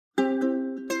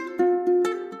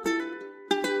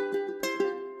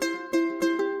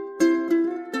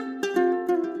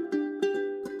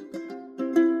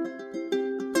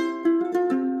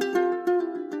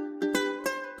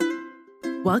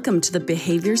Welcome to the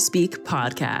Behavior Speak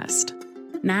podcast.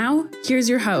 Now, here's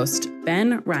your host,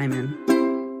 Ben Ryman.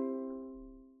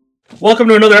 Welcome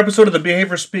to another episode of the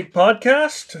Behavior Speak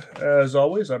podcast. As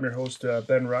always, I'm your host,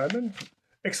 Ben Ryman.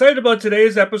 Excited about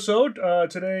today's episode.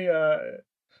 Today,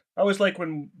 I always like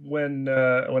when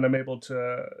I'm able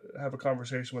to have a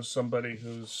conversation with somebody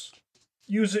who's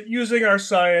using our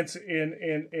science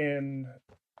in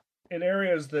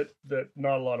areas that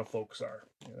not a lot of folks are,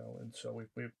 and so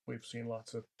we've seen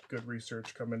lots of good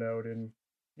research coming out in,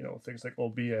 things like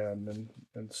OBN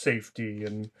and safety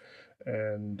and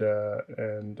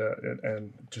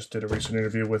just did a recent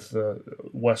interview with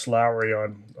Wes Lowry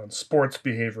on sports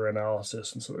behavior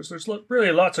analysis, and so there's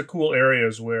really lots of cool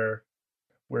areas where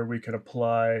we can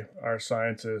apply our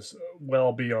sciences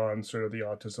well beyond sort of the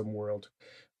autism world,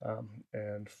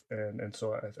 and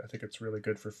so I think it's really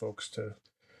good for folks to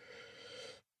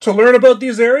learn about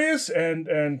these areas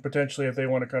and potentially if they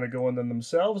want to kind of go in them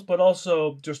themselves, but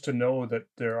also just to know that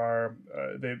there are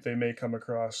they may come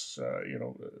across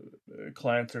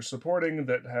clients they're supporting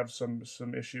that have some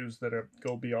issues that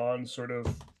go beyond sort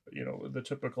of the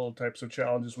typical types of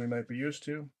challenges we might be used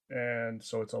to, and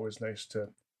so it's always nice to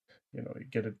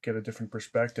get a different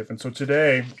perspective. And so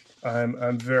today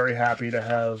I'm very happy to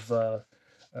have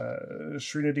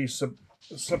Shrinidhi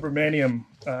Subramaniam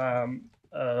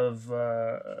of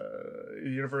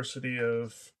University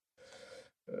of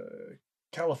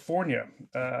California,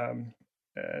 and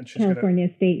she's California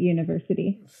State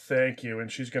University. Thank you,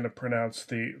 and she's going to pronounce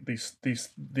the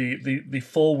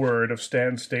full word of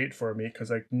Stan State for me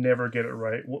because I never get it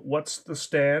right. What's the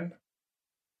Stan?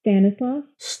 Stanislaus.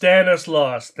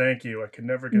 Stanislaus. Thank you. I can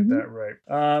never get that right.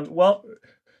 Well,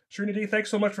 Shrinidhi, thanks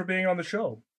so much for being on the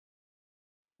show.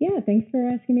 Yeah, thanks for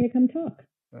asking me to come talk.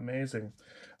 Amazing.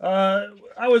 I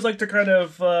always like to kind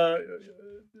of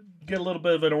get a little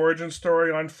bit of an origin story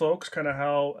on folks, kind of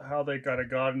how they kind of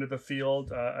got into the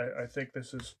field. I think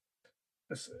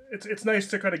it's nice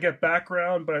to kind of get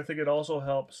background, but I think it also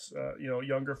helps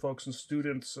younger folks and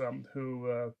students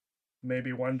who may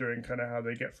be wondering kind of how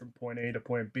they get from point A to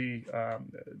point B,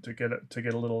 to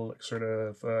get a little sort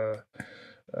of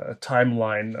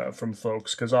timeline from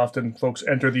folks, because often folks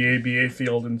enter the ABA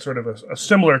field in sort of a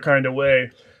similar kind of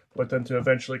way, but then to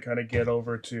eventually kind of get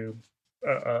over to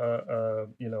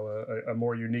a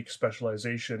more unique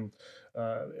specialization,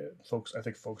 I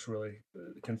think folks really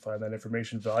can find that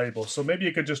information valuable. So maybe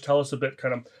you could just tell us a bit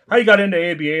kind of how you got into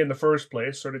ABA in the first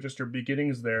place, sort of just your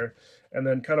beginnings there, and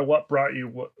then kind of what brought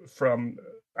you from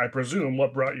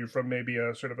maybe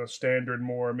a sort of a standard,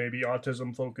 more maybe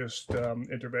autism focused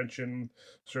intervention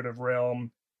sort of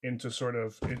realm into sort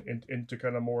of into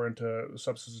kind of more into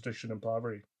substance addiction and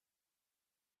poverty.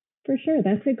 For sure.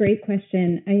 That's a great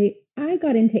question. I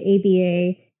got into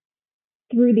ABA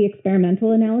through the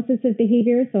experimental analysis of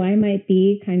behavior, so I might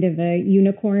be kind of a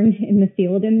unicorn in the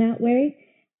field in that way.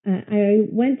 I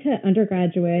went to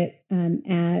undergraduate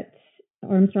at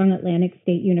Armstrong Atlantic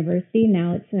State University.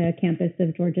 Now it's a campus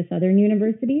of Georgia Southern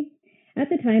University. At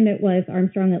the time, it was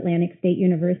Armstrong Atlantic State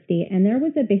University, and there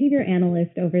was a behavior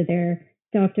analyst over there,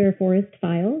 Dr. Forrest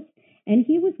Files, and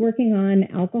he was working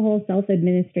on alcohol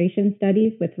self-administration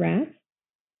studies with rats.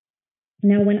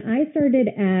 Now, when I started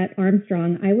at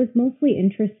Armstrong, I was mostly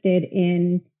interested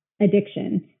in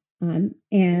addiction,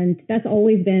 and that's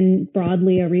always been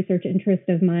broadly a research interest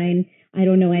of mine. I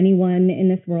don't know anyone in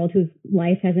this world whose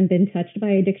life hasn't been touched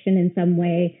by addiction in some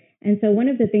way. And so one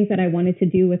of the things that I wanted to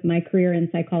do with my career in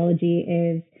psychology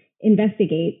is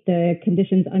investigate the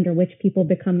conditions under which people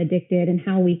become addicted and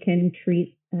how we can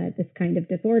treat this kind of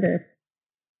disorder.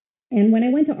 And when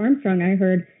I went to Armstrong, I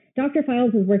heard Dr.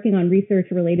 Files was working on research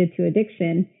related to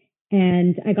addiction.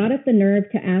 And I got up the nerve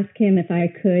to ask him if I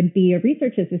could be a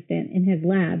research assistant in his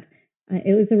lab.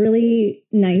 It was a really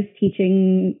nice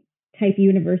teaching type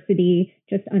university,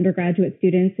 just undergraduate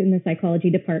students in the psychology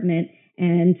department.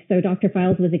 And so Dr.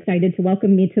 Files was excited to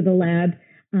welcome me to the lab,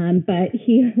 but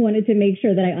he wanted to make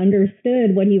sure that I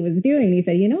understood what he was doing. He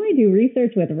said, I do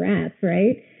research with rats,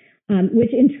 right?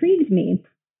 Which intrigued me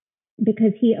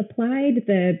because he applied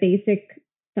the basic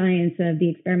science of the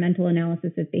experimental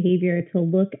analysis of behavior to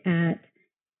look at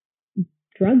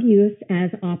drug use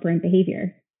as operant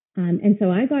behavior. And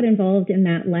so I got involved in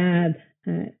that lab,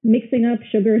 mixing up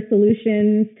sugar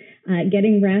solutions,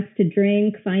 getting rats to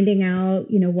drink, finding out,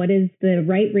 what is the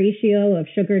right ratio of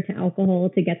sugar to alcohol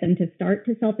to get them to start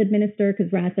to self-administer,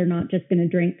 because rats are not just going to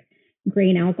drink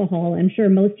grain alcohol. I'm sure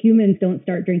most humans don't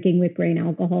start drinking with grain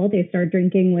alcohol. They start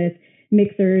drinking with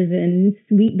mixers and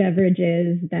sweet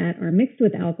beverages that are mixed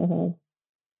with alcohol.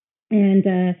 And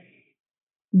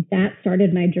that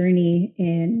started my journey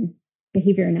in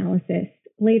behavior analysis.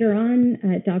 later on,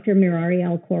 Dr. Mirari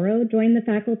Alcoro joined the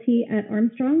faculty at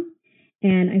Armstrong,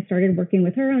 and I started working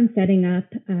with her on setting up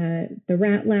the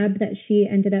rat lab that she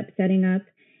ended up setting up.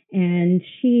 And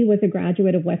she was a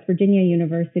graduate of West Virginia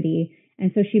University.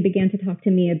 And so she began to talk to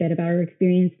me a bit about her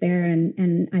experience there.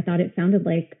 And I thought it sounded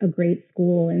like a great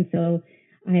school. And so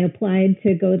I applied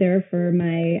to go there for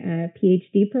my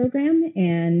Ph.D. program.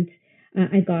 And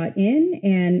I got in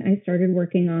and I started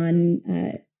working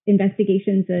on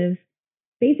investigations of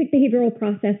basic behavioral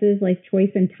processes like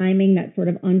choice and timing that sort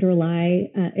of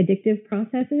underlie addictive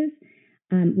processes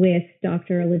with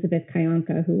Dr. Elizabeth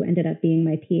Kayonka, who ended up being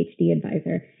my PhD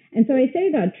advisor. And so I say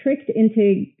I got tricked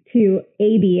into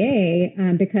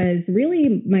ABA because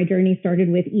really my journey started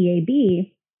with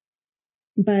EAB.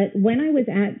 But when I was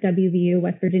at WVU,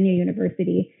 West Virginia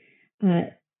University,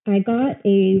 I got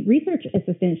a research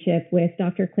assistantship with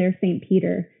Dr. Claire St.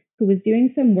 Peter, who was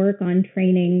doing some work on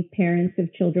training parents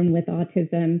of children with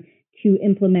autism to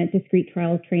implement discrete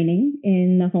trial training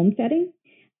in the home setting.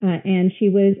 And she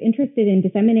was interested in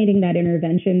disseminating that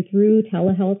intervention through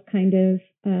telehealth kind of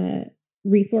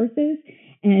resources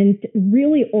and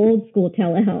really old school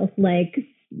telehealth, like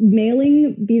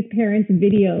mailing these parents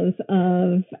videos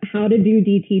of how to do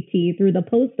DTT through the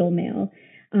postal mail,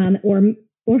 or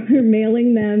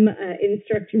mailing them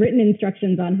written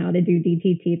instructions on how to do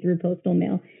DTT through postal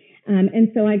mail. And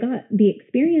so I got the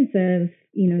experience of,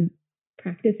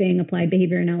 practicing applied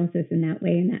behavior analysis in that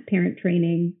way, in that parent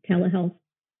training, telehealth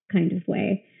kind of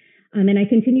way. And I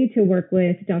continued to work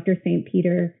with Dr. St.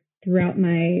 Peter throughout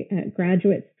my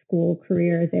graduate school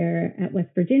career there at West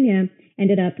Virginia.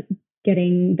 Ended up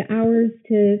getting the hours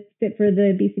to sit for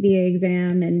the BCBA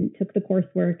exam and took the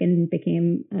coursework and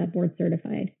became board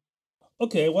certified.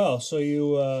 Okay, wow. So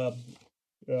you,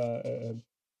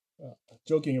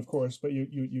 joking, of course, but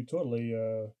you totally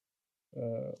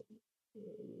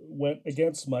went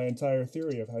against my entire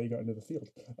theory of how you got into the field.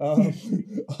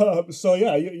 So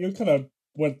yeah, you kind of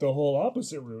went the whole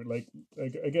opposite route. Like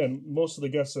again, most of the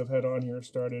guests I've had on here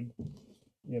started,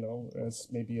 as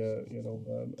maybe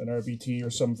an RBT or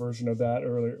some version of that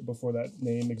earlier before that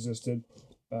name existed.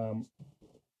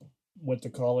 Went to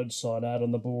college, saw an ad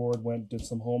on the board, did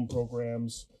some home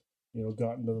programs,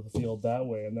 got into the field that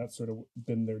way, and that's sort of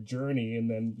been their journey. And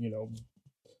then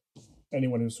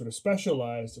anyone who sort of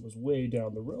specialized, it was way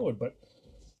down the road. But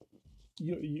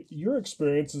your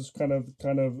experience is kind of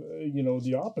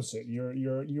the opposite.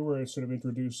 You were sort of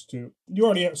introduced to you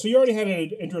already had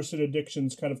an interest in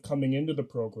addictions kind of coming into the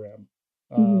program,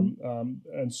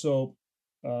 and so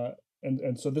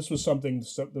this was something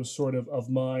that was sort of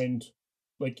mind,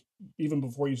 like even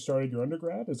before you started your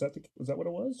undergrad. Was that what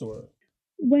it was, or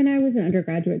when I was an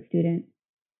undergraduate student?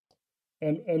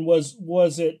 And was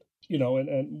it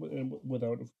and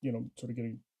without sort of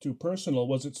getting too personal,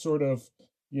 was it sort of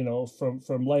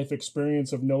from life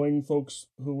experience of knowing folks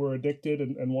who were addicted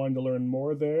and wanting to learn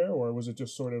more there, or was it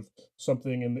just sort of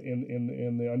something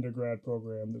in the undergrad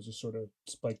program that just sort of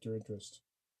spiked your interest?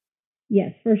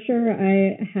 Yes, for sure.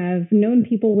 I have known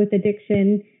people with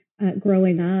addiction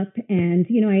growing up, and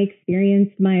I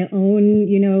experienced my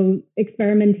own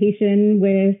experimentation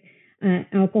with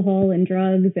alcohol and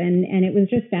drugs, and it was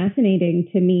just fascinating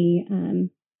to me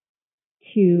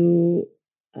to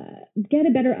get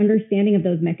a better understanding of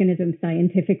those mechanisms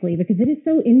scientifically, because it is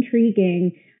so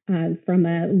intriguing from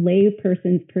a lay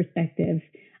person's perspective.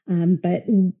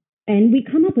 And we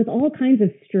come up with all kinds of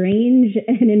strange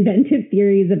and inventive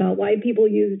theories about why people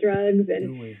use drugs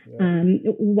and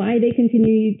why they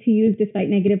continue to use despite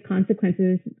negative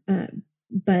consequences,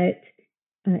 but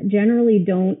generally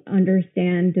don't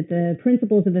understand the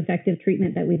principles of effective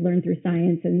treatment that we've learned through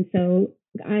science. And so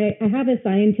I have a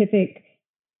scientific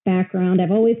background.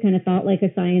 I've always kind of thought like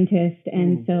a scientist.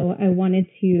 And so I wanted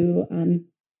to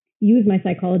use my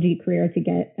psychology career to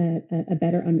get a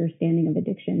better understanding of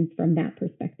addictions from that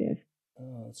perspective.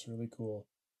 Oh, that's really cool.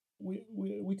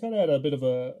 We kind of had a bit of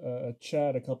a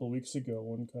chat a couple of weeks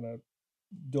ago and kind of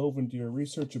dove into your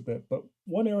research a bit, but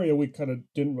one area we kind of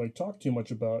didn't really talk too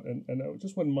much about, and I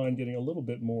just wouldn't mind getting a little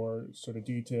bit more sort of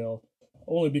detail,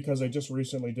 only because I just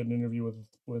recently did an interview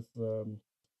with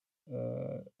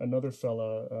another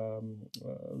fella,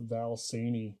 Val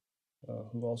Saney,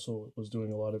 who also was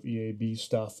doing a lot of EAB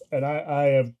stuff. And I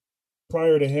have,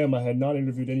 prior to him, I had not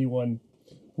interviewed anyone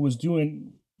who was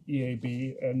doing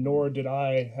EAB, and nor did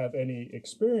I have any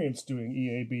experience doing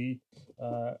EAB,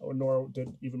 or nor did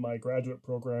even my graduate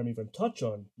program even touch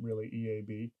on really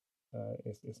EAB.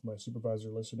 If my supervisor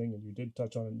listening and you did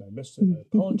touch on it and I missed it, I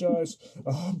apologize,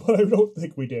 but I don't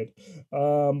think we did.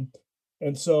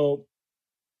 And so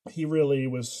he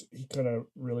kind of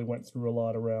really went through a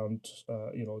lot around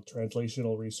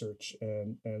translational research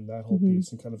and that whole Hmm.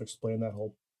 piece, and kind of explained that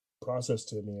whole process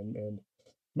to me, and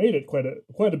made it quite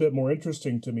a bit more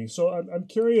interesting to me. So I'm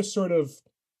curious, sort of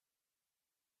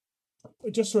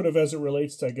as it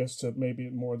relates to, I guess, to maybe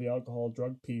more the alcohol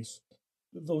drug piece,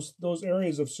 those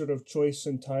areas of sort of choice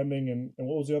and timing, and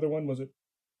what was the other one? Was it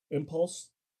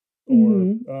impulse? Or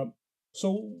Hmm.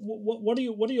 so what are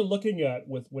you looking at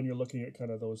with when you're looking at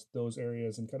kind of those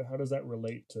areas, and kind of how does that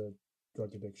relate to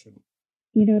drug addiction?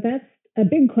 That's a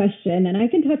big question, and I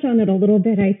can touch on it a little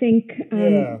bit. I think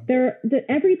Yeah.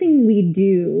 everything we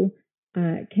do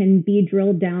can be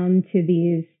drilled down to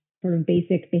these sort of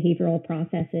basic behavioral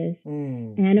processes,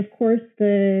 Mm. and of course,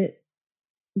 the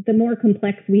more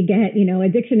complex we get,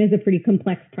 addiction is a pretty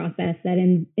complex process that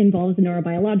involves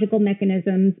neurobiological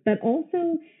mechanisms, but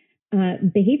also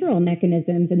behavioral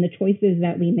mechanisms and the choices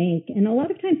that we make. And a lot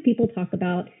of times people talk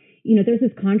about, there's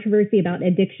this controversy about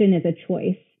addiction as a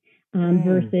choice Mm.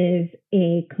 versus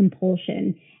a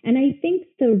compulsion. And I think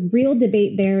the real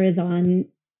debate there is on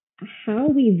how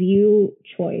we view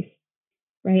choice.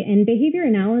 Right. And behavior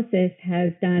analysis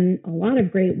has done a lot of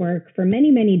great work for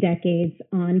many, many decades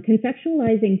on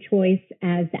conceptualizing choice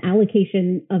as the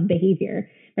allocation of behavior,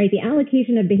 right? The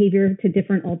allocation of behavior to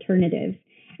different alternatives.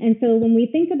 And so when we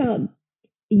think about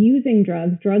using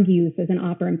drug use as an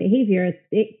operant behavior,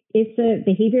 it's a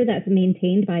behavior that's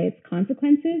maintained by its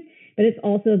consequences, but it's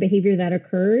also a behavior that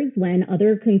occurs when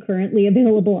other concurrently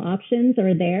available options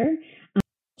are there.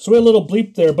 So we had a little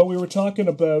bleep there, but we were talking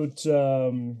about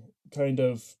kind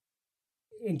of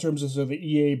in terms of sort of the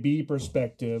EAB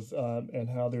perspective, and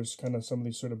how there's kind of some of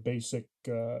these sort of basic,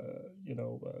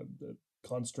 the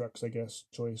constructs, I guess,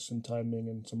 choice and timing,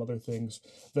 and some other things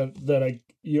that I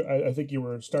think you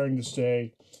were starting to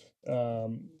say,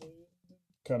 um,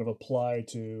 kind of apply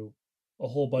to a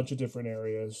whole bunch of different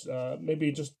areas.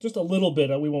 Maybe just a little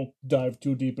bit. We won't dive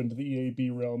too deep into the EAB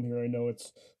realm here. I know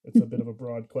it's a bit of a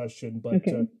broad question, but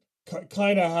Okay.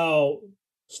 kind of how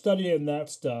studying that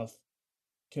stuff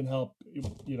can help,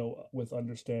 with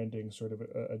understanding sort of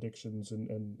addictions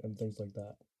and things like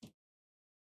that.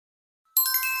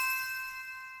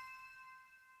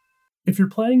 If you're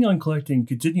planning on collecting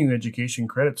continuing education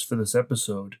credits for this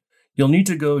episode, you'll need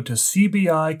to go to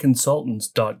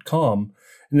cbiconsultants.com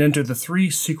and enter the 3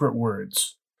 secret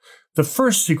words. The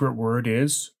first secret word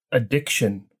is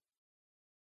addiction.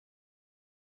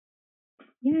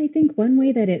 Yeah, I think one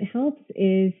way that it helps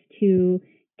is to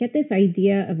get this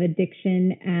idea of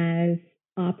addiction as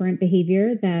operant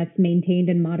behavior that's maintained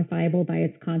and modifiable by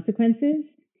its consequences.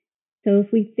 So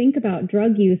if we think about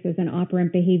drug use as an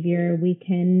operant behavior, we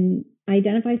can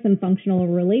identify some functional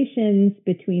relations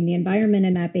between the environment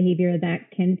and that behavior that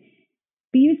can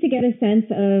be used to get a sense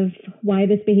of why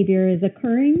this behavior is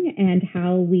occurring and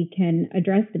how we can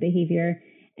address the behavior.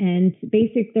 And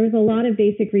there's a lot of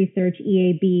basic research,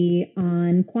 EAB,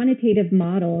 on quantitative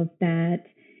models that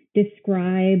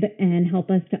describe and help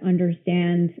us to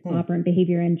understand operant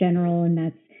behavior in general. And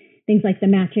that's things like the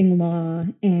matching law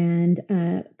and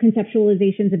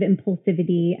conceptualizations of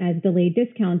impulsivity as delayed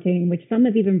discounting, which some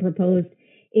have even proposed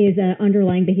is an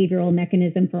underlying behavioral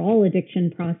mechanism for all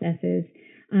addiction processes.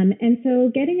 And so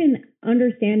getting an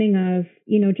understanding of,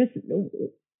 just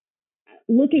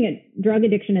looking at drug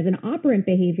addiction as an operant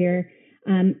behavior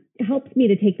helps me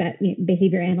to take that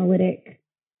behavior analytic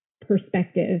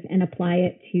perspective and apply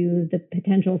it to the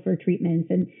potential for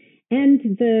treatments and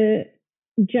the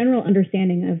general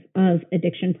understanding of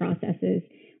addiction processes.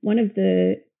 One of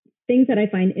the things that I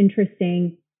find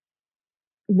interesting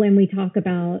when we talk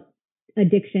about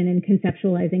addiction and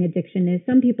conceptualizing addiction is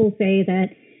some people say that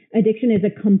addiction is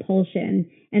a compulsion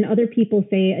and other people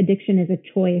say addiction is a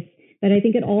choice. But I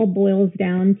think it all boils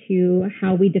down to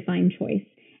how we define choice.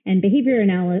 And behavior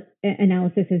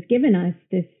analysis has given us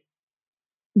this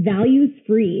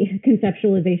values-free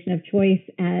conceptualization of choice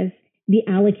as the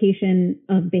allocation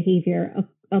of behavior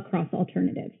across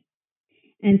alternatives.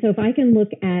 And so if I can look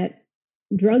at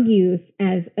drug use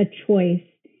as a choice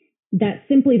that's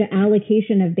simply the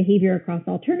allocation of behavior across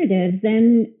alternatives,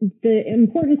 then the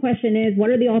important question is, what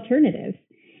are the alternatives?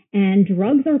 And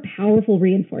drugs are powerful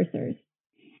reinforcers.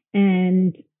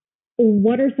 And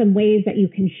what are some ways that you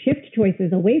can shift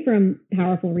choices away from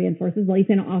powerful reinforcers? Well, you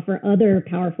can offer other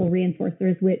powerful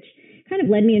reinforcers, which kind of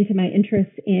led me into my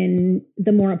interest in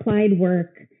the more applied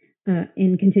work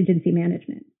in contingency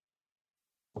management.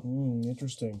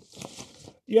 Interesting.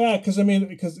 Yeah, because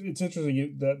it's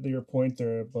interesting that your point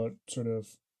there about sort of,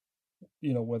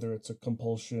 whether it's a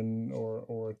compulsion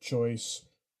or a choice.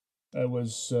 I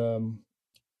was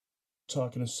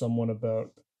talking to someone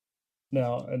about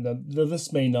Now, and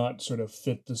this may not sort of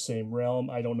fit the same realm.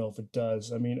 I don't know if it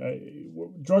does. I mean,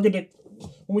 when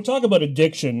we talk about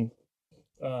addiction,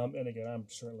 and again, I'm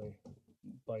certainly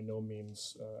by no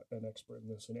means an expert in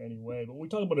this in any way, but when we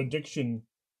talk about addiction,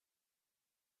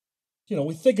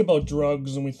 we think about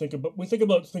drugs and we think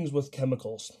about things with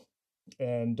chemicals,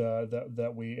 and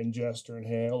that we ingest or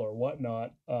inhale or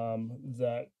whatnot,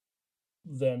 that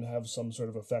then have some sort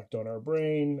of effect on our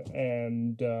brain,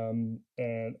 and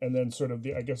then sort of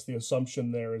the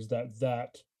assumption there is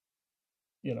that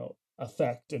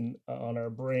effect on our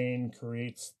brain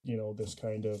creates this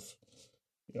kind of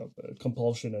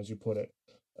compulsion, as you put it.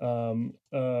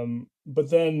 But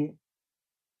then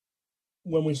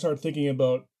when we start thinking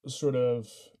about sort of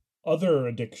other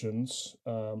addictions,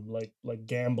 like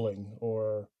gambling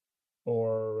or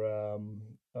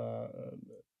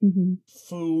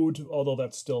food, although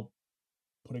that's still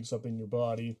putting something in your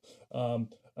body,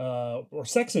 or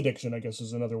sex addiction, I guess,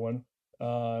 is another one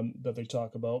that they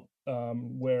talk about,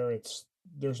 where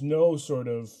there's no sort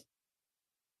of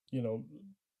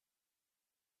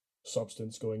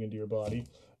substance going into your body,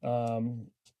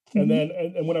 and then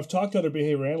and when I've talked to other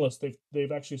behavior analysts,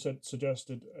 they've actually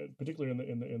suggested, particularly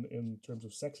in terms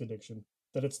of sex addiction,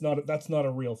 that that's not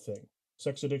a real thing.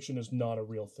 Sex addiction is not a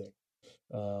real thing.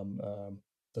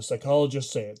 The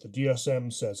psychologists say it. The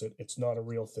DSM says it. It's not a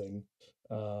real thing.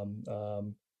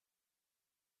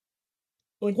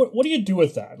 Like what do you do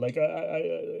with that? Like I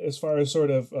as far as sort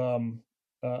of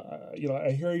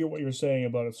I hear what you're saying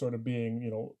about it sort of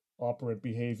being operant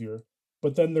behavior,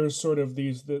 but then there's sort of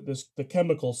the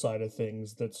chemical side of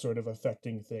things that's sort of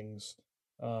affecting things.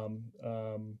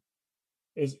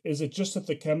 Is it just that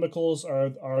the chemicals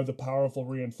are the powerful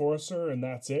reinforcer and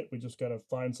that's it? We just got to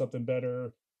find something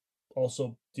better.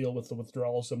 Also deal with the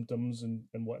withdrawal symptoms and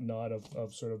whatnot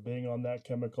of sort of being on that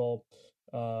chemical.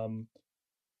 I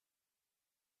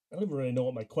don't even really know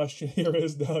what my question here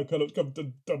is now. I kind of come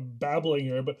to babbling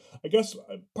here, but I guess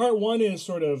part one is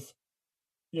sort of,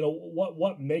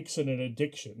 what makes it an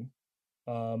addiction,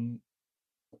 and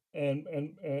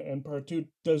part two,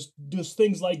 does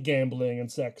things like gambling and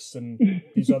sex and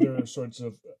these other sorts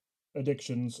of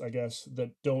addictions, I guess,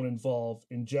 that don't involve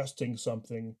ingesting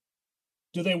something,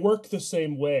 do they work the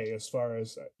same way as far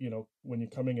as when you're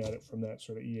coming at it from that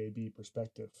sort of EAB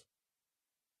perspective?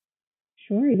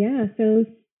 Sure, yeah. So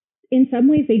in some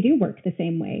ways they do work the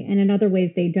same way, and in other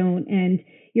ways they don't. And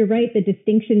you're right, the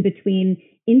distinction between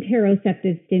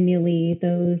interoceptive stimuli,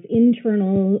 those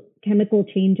internal chemical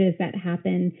changes that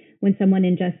happen when someone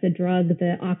ingests a drug,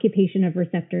 the occupation of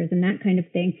receptors and that kind of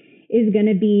thing, is going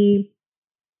to be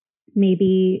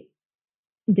maybe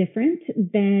different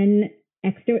than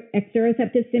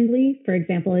exteroceptive stimuli. For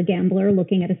example, a gambler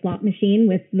looking at a slot machine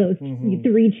with those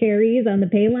 3 cherries on the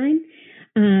pay line.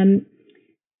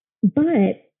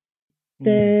 But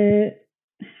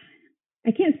I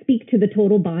can't speak to the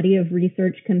total body of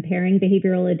research comparing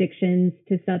behavioral addictions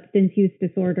to substance use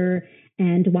disorder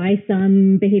and why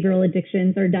some behavioral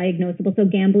addictions are diagnosable. So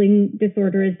gambling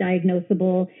disorder is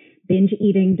diagnosable, binge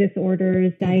eating disorder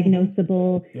is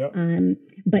diagnosable,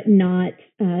 but not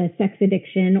sex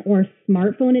addiction or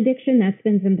smartphone addiction. That's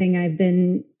been something I've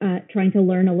been trying to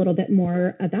learn a little bit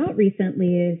more about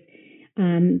recently, is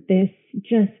this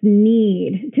just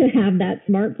need to have that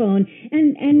smartphone.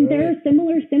 And there are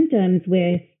similar symptoms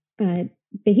with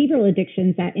behavioral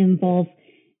addictions that involve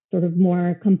sort of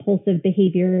more compulsive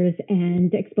behaviors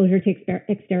and exposure to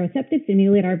exteroceptive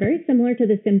stimuli that are very similar to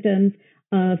the symptoms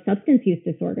of substance use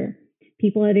disorder.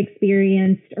 People have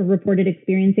experienced or reported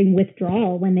experiencing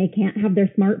withdrawal when they can't have their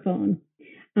smartphone,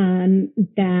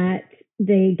 that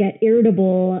they get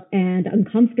irritable and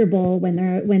uncomfortable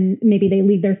when maybe they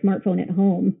leave their smartphone at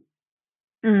home.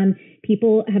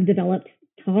 People have developed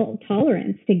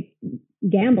tolerance to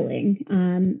gambling,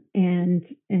 and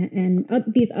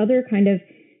these other kind of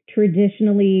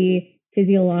traditionally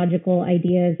physiological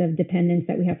ideas of dependence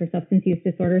that we have for substance use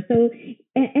disorder. So,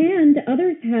 and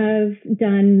others have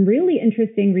done really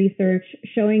interesting research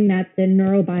showing that the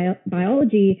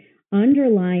neurobiology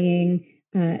underlying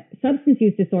substance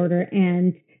use disorder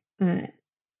and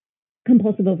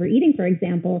compulsive overeating, for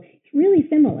example, it's really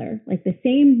similar. Like the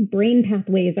same brain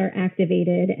pathways are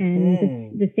activated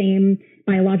and the same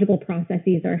biological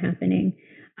processes are happening.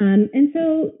 And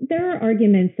so there are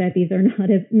arguments that these are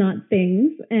not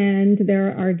things, and there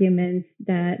are arguments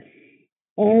that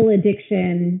all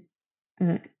addiction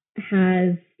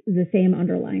has the same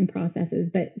underlying processes.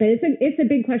 But it's a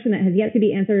big question that has yet to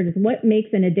be answered, is what makes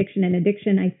an addiction an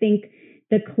addiction. I think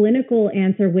the clinical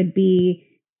answer would be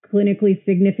clinically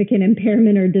significant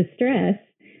impairment or distress.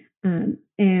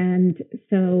 And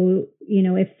so,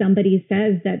 if somebody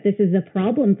says that this is a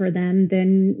problem for them,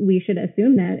 then we should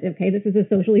assume that, okay, this is a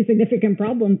socially significant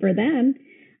problem for them.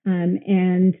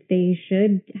 And they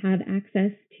should have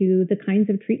access to the kinds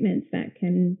of treatments that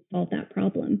can solve that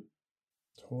problem.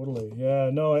 Totally. Yeah,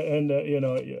 no, and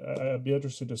I'd be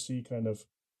interested to see kind of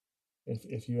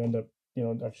if you end up,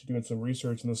 actually doing some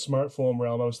research in the smartphone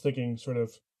realm. I was thinking sort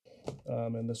of,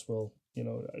 and this will,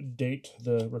 date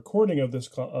the recording of this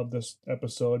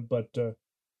episode, but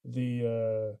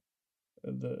the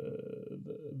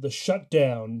the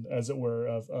shutdown, as it were,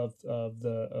 of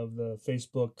the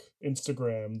Facebook,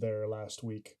 Instagram there last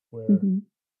week,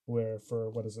 where for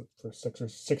what is it, for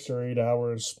 6 or 8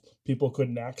 hours people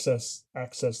couldn't access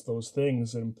those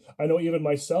things. And I know even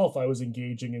myself, I was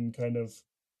engaging in kind of,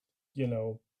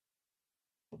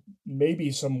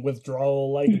 maybe some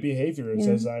withdrawal like behaviors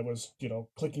as I was,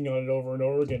 clicking on it over and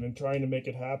over again and trying to make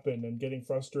it happen and getting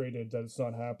frustrated that it's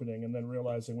not happening, and then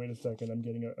realizing, wait a second, I'm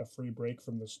getting a free break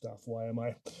from this stuff. Why am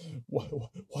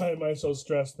I so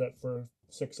stressed that for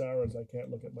 6 hours I can't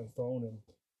look at my phone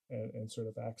and sort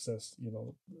of access,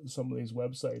 some of these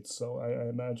websites? So I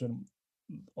imagine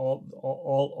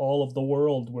all of the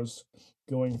world was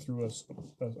going through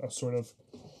a sort of,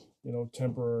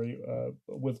 temporary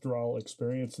withdrawal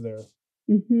experience there.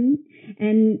 Mm-hmm.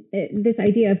 And this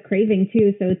idea of craving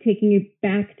too. So taking you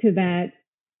back to that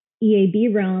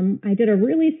EAB realm, I did a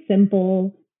really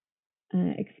simple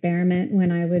experiment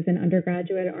when I was an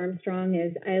undergraduate at Armstrong.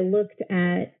 Is I looked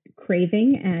at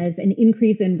craving as an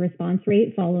increase in response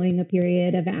rate following a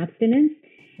period of abstinence.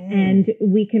 And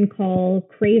we can call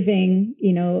craving,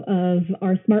 of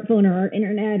our smartphone or our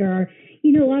internet or our,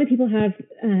 a lot of people have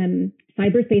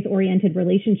cyberspace oriented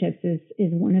relationships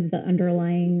is one of the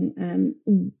underlying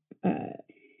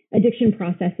addiction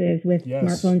processes with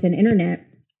smartphones and internet,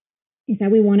 is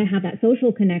that we want to have that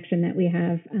social connection that we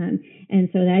have. And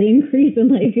so that increase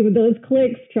in those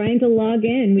clicks trying to log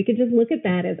in, we could just look at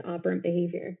that as operant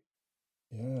behavior.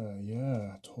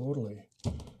 Yeah, totally.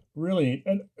 Really.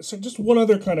 And so just one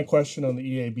other kind of question on the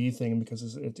EAB thing,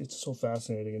 because it's so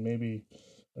fascinating, and maybe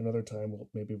another time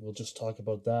we'll just talk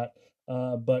about that.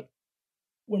 But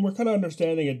when we're kind of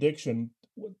understanding addiction,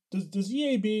 does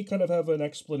EAB kind of have an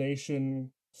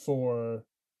explanation for,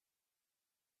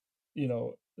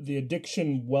 the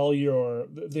addiction while you're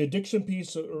the addiction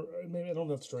piece, or maybe I don't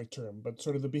know if that's the right term, but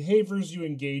sort of the behaviors you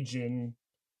engage in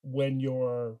when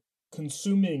you're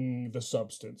consuming the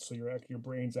substance, so your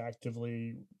brain's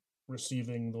actively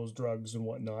receiving those drugs and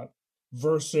whatnot,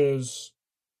 versus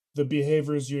the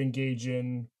behaviors you engage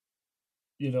in,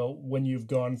 when you've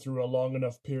gone through a long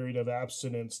enough period of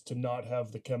abstinence to not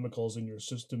have the chemicals in your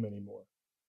system anymore.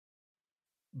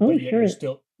 But yet sure. You're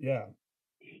still, Yeah,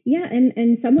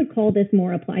 and some would call this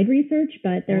more applied research,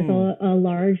 but there's a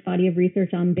large body of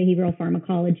research on behavioral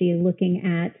pharmacology looking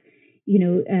at,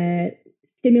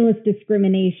 stimulus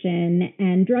discrimination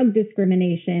and drug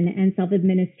discrimination and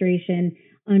self-administration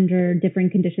under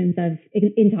different conditions of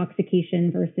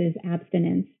intoxication versus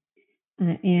abstinence.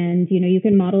 And, you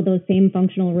can model those same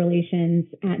functional relations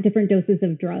at different doses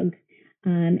of drug,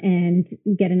 and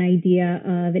get an idea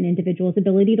of an individual's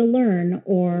ability to learn,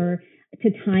 or to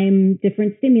time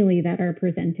different stimuli that are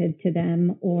presented to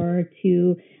them, or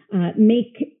to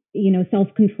make,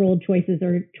 self-controlled choices,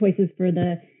 or choices for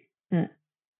the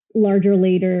larger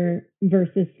later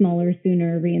versus smaller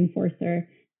sooner reinforcer.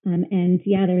 And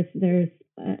yeah, there's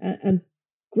a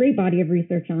great body of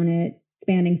research on it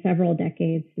spanning several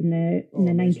decades. In the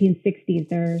 1960s,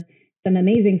 there are some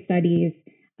amazing studies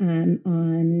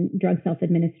on drug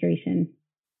self-administration.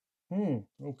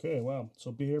 Okay, wow.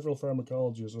 So behavioral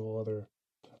pharmacology is a whole other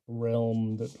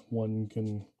realm that one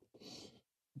can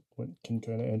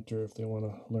kind of enter if they want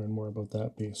to learn more about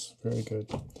that piece. Very good.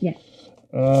 Yeah.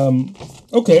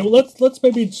 Okay, well, let's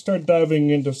maybe start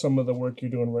diving into some of the work you're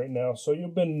doing right now. So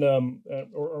you've been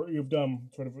or you've done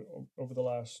sort of over the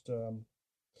last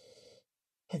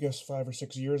I guess 5 or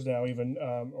 6 years now, even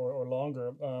or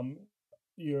longer.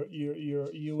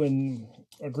 You and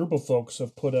a group of folks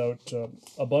have put out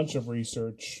a bunch of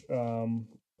research, kind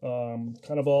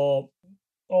of all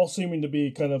seeming to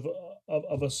be kind of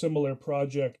a similar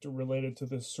project related to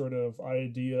this sort of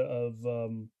idea of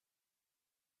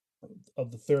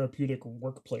the therapeutic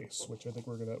workplace, which I think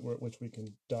which we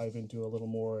can dive into a little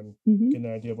more and get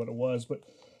an idea of what it was. But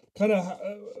kind of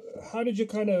how did you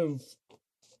kind of,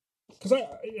 because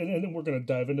and we're going to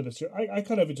dive into this here. I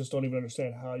kind of just don't even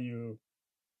understand how you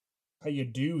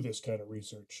do this kind of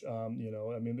research. I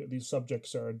mean, these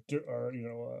subjects are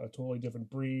a totally different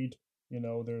breed.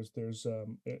 There's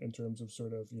in terms of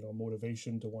sort of,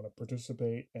 motivation to want to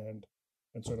participate, and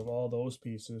and sort of all those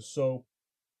pieces. So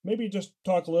maybe just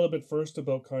talk a little bit first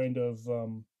about kind of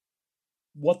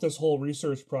what this whole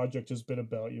research project has been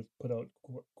about. You've put out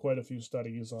quite a few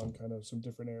studies on kind of some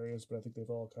different areas, but I think they've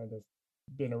all kind of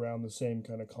been around the same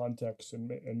kind of context and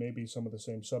maybe some of the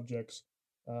same subjects.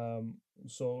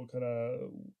 So kind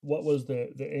of what was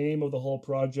the aim of the whole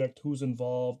project? Who's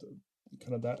involved?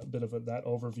 Kind of that bit of that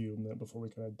overview, and then before we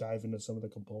kind of dive into some of the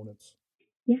components.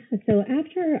 Yeah. So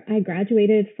after I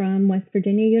graduated from West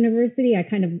Virginia University,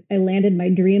 I landed my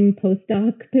dream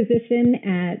postdoc position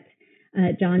at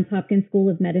Johns Hopkins School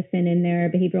of Medicine in their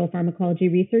Behavioral Pharmacology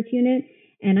Research Unit.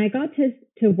 And I got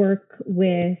to work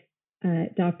with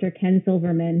Dr. Ken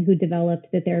Silverman, who developed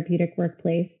the therapeutic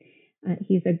workplace.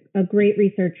 He's a great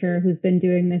researcher who's been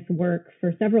doing this work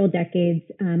for several decades,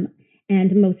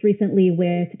 and most recently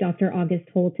with Dr. August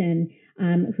Holton,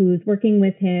 who's working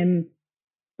with him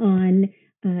on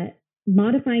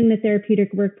modifying the therapeutic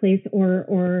workplace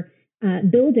or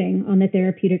building on the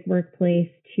therapeutic workplace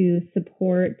to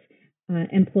support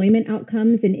employment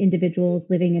outcomes in individuals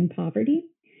living in poverty.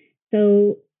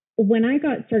 So when I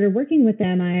got started working with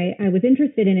them, I was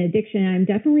interested in addiction. I'm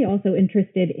definitely also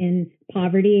interested in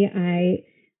poverty. I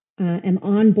am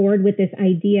on board with this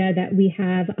idea that we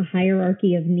have a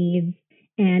hierarchy of needs.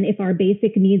 And if our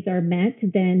basic needs are met,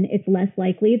 then it's less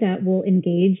likely that we'll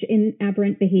engage in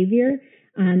aberrant behavior.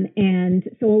 And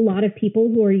so a lot of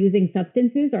people who are using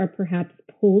substances are perhaps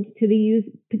pulled to the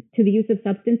use of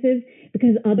substances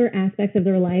because other aspects of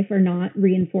their life are not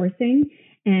reinforcing.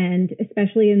 And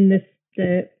especially in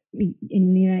the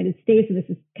United States, this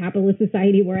is capitalist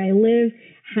society where I live,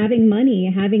 having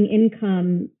money, having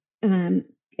income,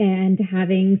 and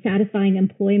having satisfying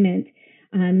employment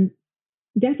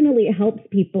definitely helps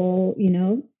people,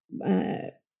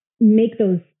 make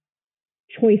those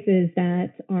choices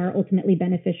that are ultimately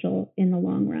beneficial in the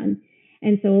long run.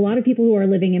 And so a lot of people who are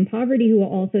living in poverty who are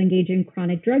also engaging in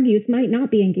chronic drug use might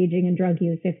not be engaging in drug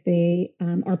use if they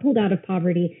are pulled out of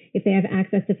poverty, if they have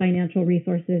access to financial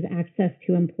resources, access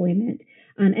to employment,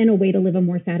 and a way to live a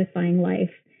more satisfying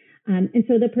life. And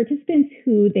so the participants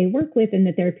who they work with in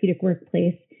the therapeutic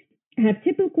workplace have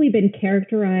typically been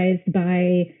characterized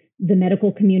by the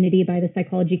medical community, by the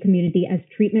psychology community as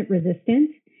treatment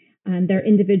resistant. They're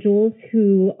individuals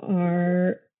who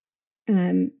are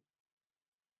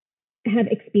have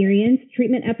experienced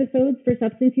treatment episodes for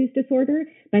substance use disorder,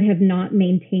 but have not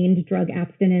maintained drug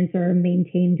abstinence or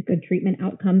maintained good treatment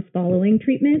outcomes following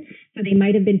treatment. So they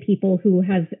might have been people who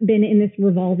have been in this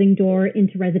revolving door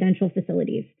into residential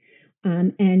facilities.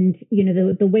 And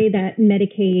the way that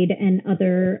Medicaid and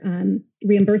other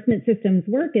reimbursement systems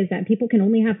work is that people can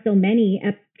only have so many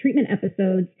treatment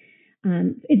episodes.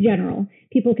 In general,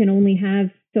 people can only have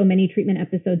so many treatment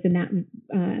episodes in that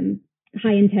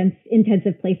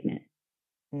intensive placement.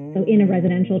 So in a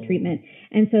residential treatment.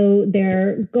 And so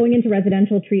they're going into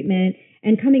residential treatment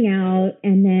and coming out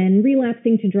and then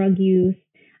relapsing to drug use,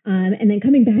 and then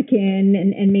coming back in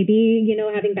and maybe,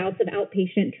 having bouts of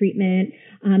outpatient treatment.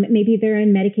 Maybe they're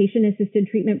in medication-assisted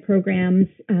treatment programs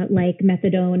like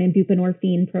methadone and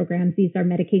buprenorphine programs. These are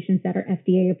medications that are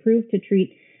FDA approved to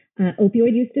treat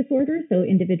opioid use disorder. So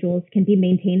individuals can be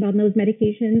maintained on those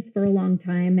medications for a long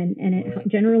time, and it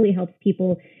generally helps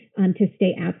people to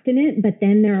stay abstinent. But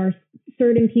then there are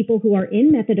certain people who are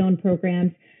in methadone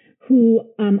programs who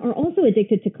are also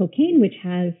addicted to cocaine, which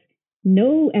has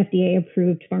no FDA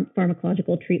approved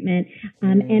pharmacological treatment.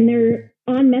 And they're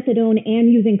on methadone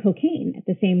and using cocaine at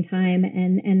the same time.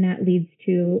 And that leads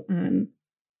to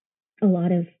a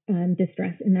lot of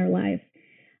distress in their lives.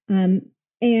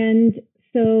 And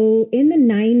so in the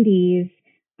 90s,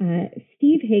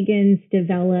 Steve Higgins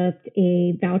developed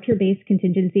a voucher-based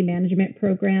contingency management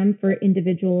program for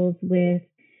individuals with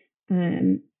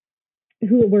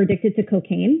who were addicted to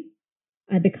cocaine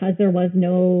because there was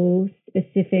no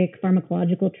specific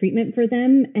pharmacological treatment for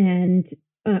them, and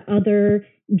other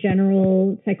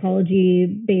general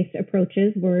psychology-based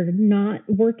approaches were not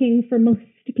working for most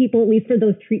people, at least for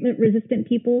those treatment-resistant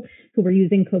people who were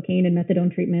using cocaine and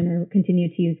methadone treatment or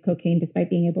continued to use cocaine despite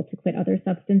being able to quit other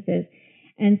substances.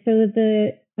 And so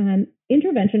the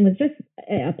intervention was just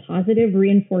a positive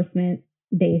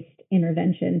reinforcement-based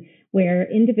intervention where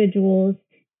individuals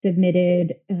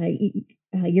submitted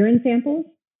urine samples.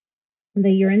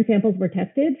 The urine samples were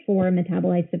tested for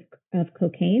metabolites of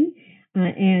cocaine,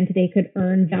 and they could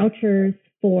earn vouchers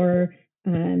for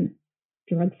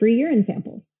drug-free urine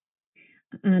samples.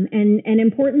 And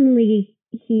importantly,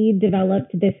 he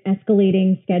developed this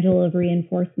escalating schedule of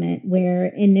reinforcement where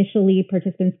initially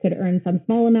participants could earn some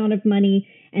small amount of money,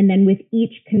 and then with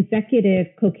each consecutive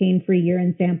cocaine-free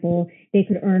urine sample, they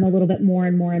could earn a little bit more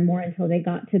and more and more until they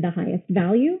got to the highest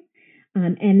value.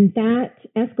 And that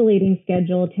escalating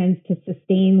schedule tends to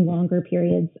sustain longer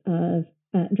periods of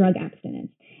drug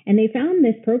abstinence. And they found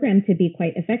this program to be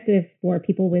quite effective for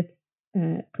people with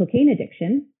cocaine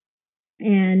addiction.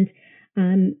 And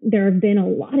there have been a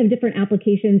lot of different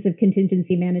applications of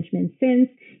contingency management since.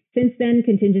 Since then,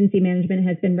 contingency management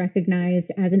has been recognized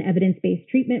as an evidence-based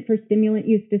treatment for stimulant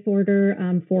use disorder,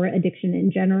 for addiction in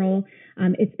general.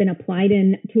 It's been applied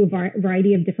to a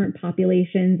variety of different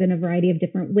populations in a variety of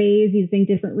different ways, using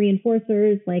different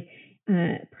reinforcers like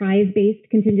prize-based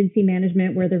contingency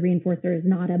management, where the reinforcer is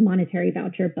not a monetary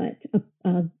voucher, but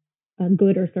a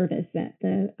good or service that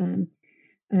the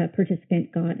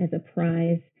participant got as a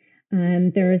prize.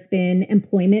 There has been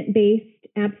employment-based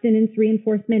abstinence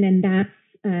reinforcement, and that's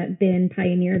been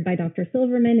pioneered by Dr.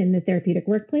 Silverman in the therapeutic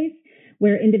workplace,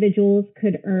 where individuals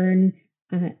could earn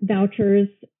vouchers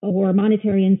or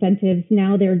monetary incentives.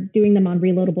 Now they're doing them on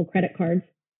reloadable credit cards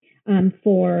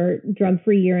for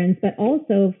drug-free urines, but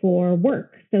also for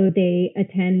work. So they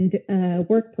attend a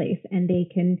workplace and they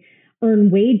can earn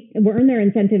their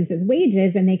incentives as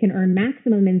wages, and they can earn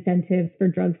maximum incentives for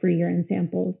drug-free urine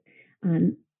samples,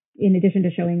 in addition to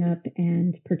showing up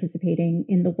and participating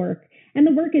in the work. And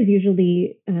the work is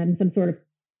usually some sort of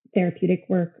therapeutic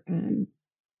work,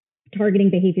 targeting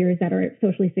behaviors that are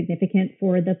socially significant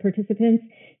for the participants.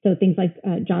 So things like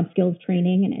job skills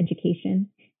training and education.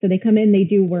 So they come in, they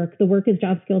do work. The work is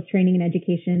job skills training and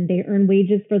education. They earn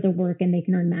wages for the work, and they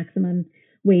can earn maximum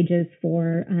wages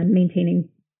for maintaining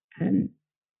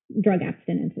drug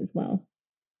abstinence as well.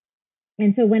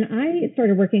 And so when I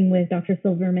started working with Dr.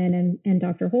 Silverman and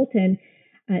Dr. Holton,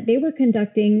 they were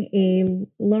conducting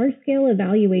a large-scale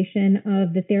evaluation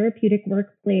of the therapeutic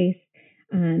workplace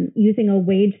using a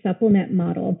wage supplement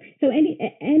model. So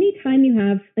any time you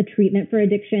have a treatment for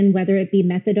addiction, whether it be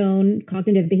methadone,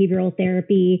 cognitive behavioral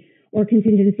therapy, or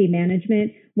contingency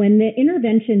management, when the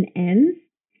intervention ends,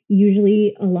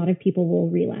 usually a lot of people will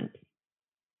relapse.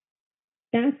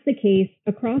 That's the case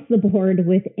across the board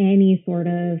with any sort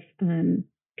of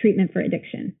treatment for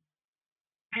addiction.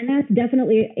 And that's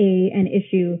definitely an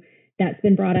issue that's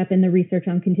been brought up in the research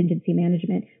on contingency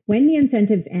management. When the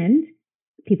incentives end,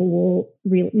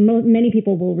 many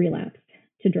people will relapse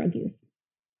to drug use.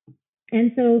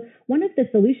 And so one of the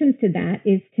solutions to that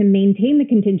is to maintain the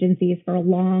contingencies for a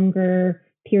longer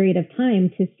period of time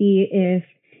to see if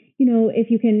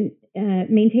you can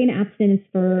maintain abstinence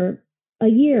for a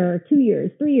year, 2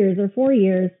 years, 3 years, or 4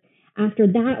 years. After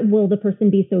that, will the person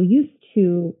be so used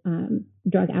to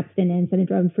drug abstinence and a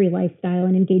drug-free lifestyle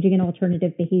and engaging in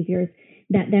alternative behaviors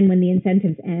that then when the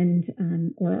incentives end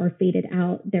or are faded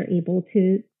out, they're able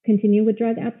to continue with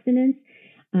drug abstinence?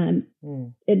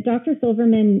 Dr.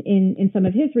 Silverman, in some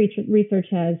of his research,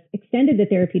 has extended the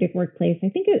therapeutic workplace, I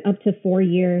think up to 4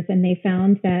 years, and they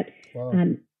found that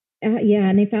wow.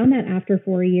 And they found that after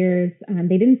 4 years,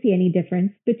 they didn't see any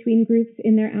difference between groups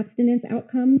in their abstinence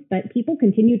outcomes, but people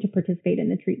continued to participate in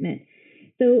the treatment.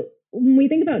 So when we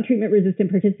think about treatment-resistant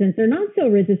participants, they're not so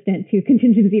resistant to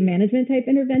contingency management type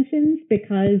interventions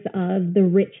because of the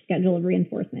rich schedule of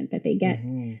reinforcement that they get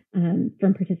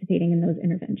from participating in those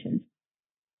interventions.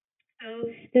 So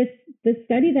the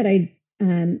study that I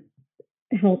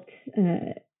helped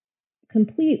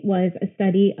complete was a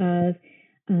study of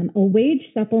a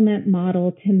wage supplement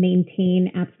model to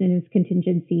maintain abstinence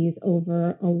contingencies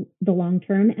over the long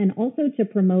term, and also to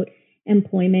promote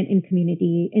employment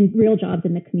in real jobs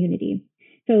in the community.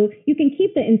 So you can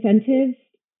keep the incentives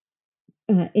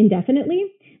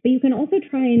indefinitely, but you can also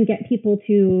try and get people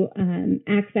to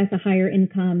access a higher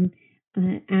income,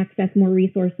 access more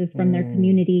resources from their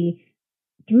community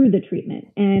through the treatment.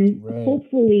 And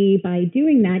hopefully by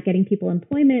doing that, getting people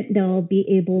employment, they'll be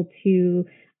able to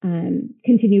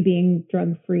continue being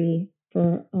drug-free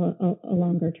for a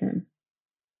longer term.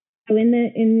 So in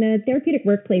the therapeutic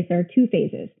workplace, there are 2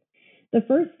 phases. The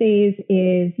first phase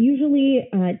is usually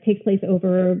takes place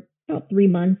over about 3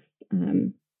 months,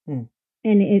 and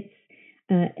it's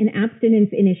an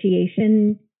abstinence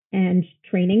initiation and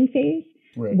training phase,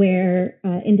 where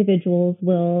individuals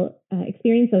will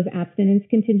experience those abstinence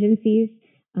contingencies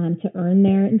to earn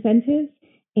their incentives,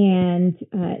 and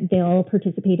they'll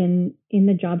participate in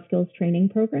the job skills training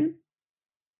program.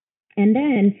 And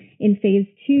then in phase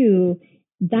 2,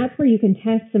 that's where you can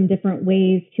test some different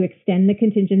ways to extend the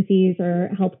contingencies or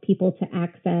help people to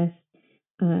access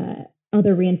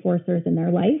other reinforcers in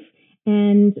their life.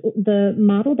 And the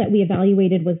model that we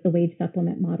evaluated was the wage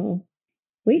supplement model.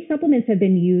 wage supplements have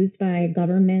been used by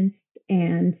governments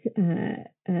and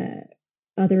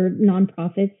other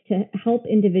nonprofits to help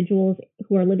individuals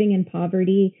who are living in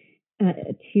poverty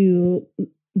to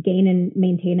gain and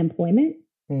maintain employment.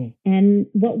 And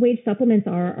what wage supplements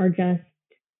are just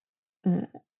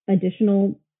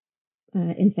additional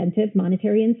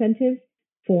monetary incentives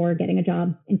for getting a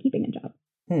job and keeping a job.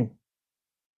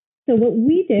 So what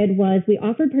we did was we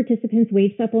offered participants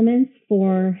wage supplements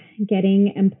for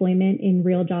getting employment in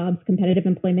real jobs, competitive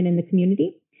employment in the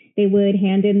community. They would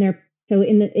hand in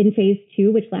in phase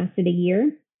 2, which lasted a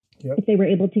year, if they were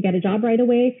able to get a job right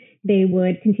away, they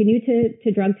would continue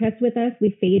to drug test with us.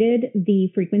 We faded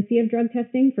the frequency of drug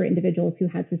testing for individuals who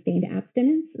had sustained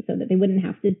abstinence so that they wouldn't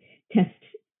have to test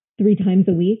 3 times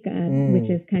a week, which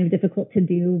is kind of difficult to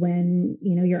do when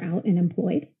you're out and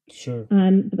employed. Sure.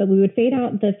 But we would fade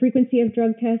out the frequency of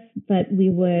drug tests, but we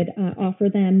would offer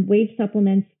them wage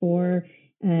supplements for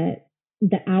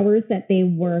the hours that they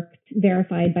worked,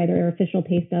 verified by their official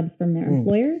pay stubs from their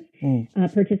employers.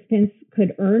 Participants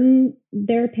could earn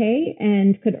their pay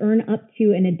and could earn up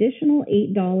to an additional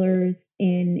 $8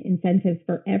 in incentives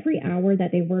for every hour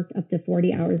that they worked up to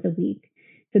 40 hours a week.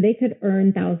 So they could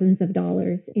earn thousands of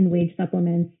dollars in wage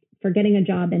supplements for getting a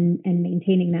job and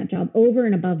maintaining that job over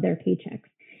and above their paychecks.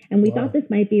 And we thought this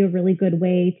might be a really good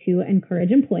way to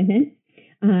encourage employment.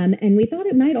 And we thought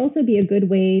it might also be a good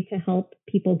way to help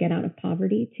people get out of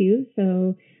poverty too.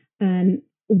 So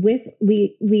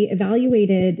we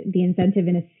evaluated the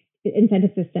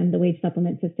incentive system, the wage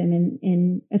supplement system,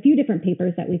 in a few different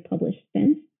papers that we've published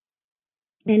since.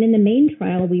 And in the main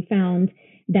trial, we found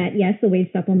that yes, the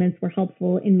wage supplements were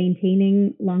helpful in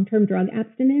maintaining long-term drug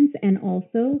abstinence and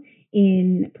also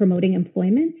in promoting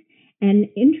employment. And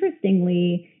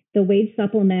interestingly, the wage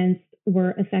supplements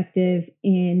were effective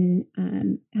in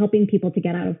helping people to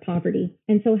get out of poverty.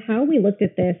 And so how we looked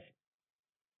at this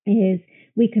is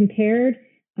we compared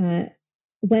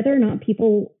whether or not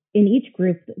people in each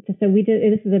group. So we did,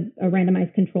 this is a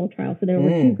randomized control trial. So there were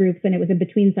 2 groups and it was a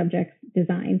between subjects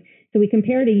design. So we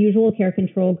compared a usual care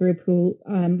control group who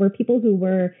were people who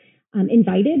were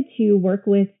invited to work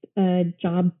with a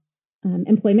job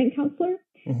employment counselor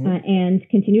and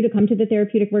continue to come to the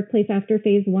therapeutic workplace after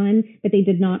phase 1, but they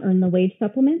did not earn the wage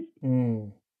supplements.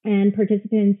 And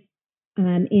participants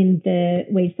in the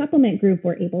wage supplement group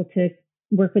were able to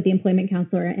work with the employment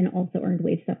counselor and also earned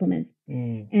wage supplements.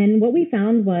 And what we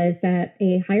found was that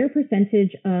a higher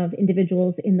percentage of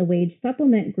individuals in the wage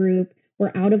supplement group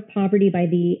were out of poverty by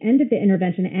the end of the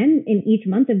intervention and in each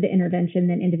month of the intervention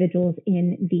than individuals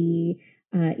in the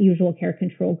usual care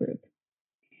control group.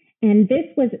 And this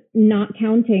was not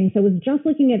counting, so it was just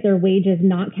looking at their wages,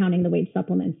 not counting the wage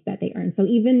supplements that they earned. So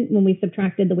even when we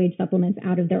subtracted the wage supplements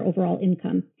out of their overall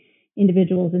income,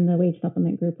 individuals in the wage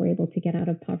supplement group were able to get out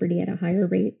of poverty at a higher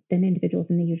rate than individuals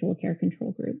in the usual care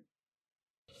control group.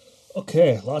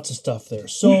 Okay, lots of stuff there.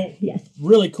 So yes,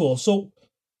 really cool. So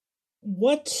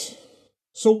with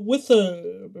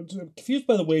I'm confused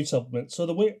by the wage supplement. So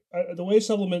the wage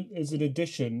supplement is in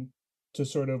addition to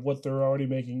sort of what they're already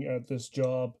making at this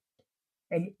job.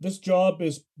 And this job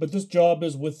is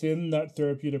within that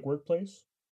therapeutic workplace?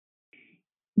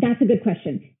 That's a good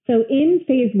question. So in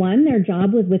phase 1, their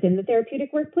job was within the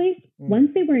therapeutic workplace.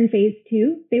 Once they were in phase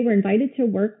 2, they were invited to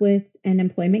work with an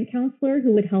employment counselor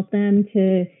who would help them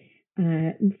to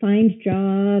find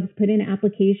jobs, put in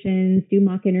applications, do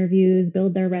mock interviews,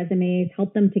 build their resumes,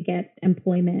 help them to get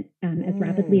employment as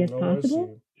rapidly as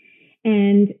possible.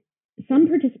 And some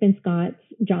participants got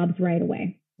jobs right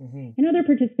away. And other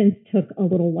participants took a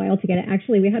little while to get it.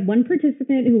 Actually, we had one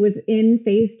participant who was in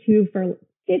phase 2 for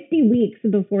 50 weeks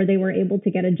before they were able to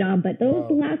get a job. But those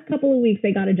last couple of weeks,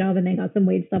 they got a job and they got some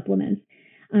wage supplements.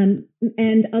 And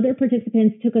other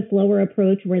participants took a slower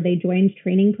approach where they joined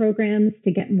training programs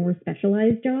to get more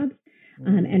specialized jobs.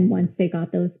 And once they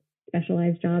got those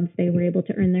specialized jobs, they were able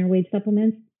to earn their wage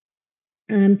supplements.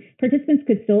 Participants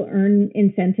could still earn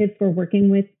incentives for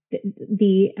working with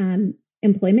the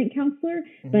employment counselor,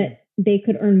 but they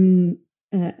could earn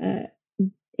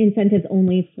incentives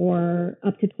only for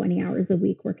up to 20 hours a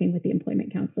week working with the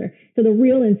employment counselor. So the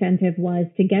real incentive was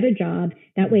to get a job.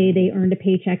 That way they earned a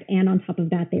paycheck, and on top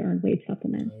of that, they earned wage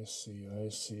supplements. I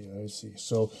see.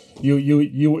 So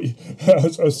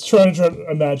I was trying to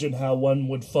imagine how one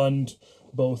would fund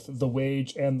both the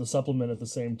wage and the supplement at the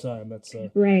same time. That's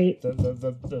right.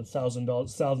 The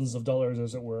thousands of dollars,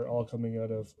 as it were, all coming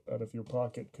out of your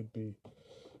pocket could be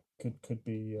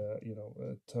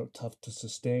tough to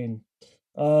sustain.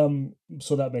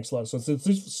 So that makes a lot of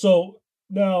sense. So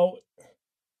now,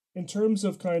 in terms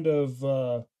of kind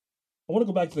of I want to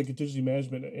go back to the contingency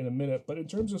management in a minute, but in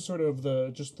terms of sort of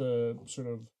the sort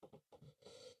of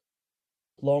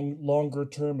longer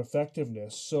term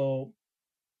effectiveness. So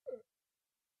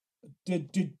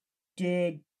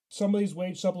did some of these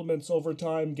wage supplements over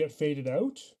time get faded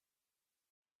out?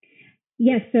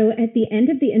 Yes. So at the end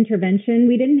of the intervention,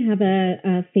 we didn't have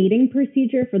a fading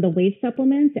procedure for the wage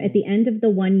supplements. At the end of the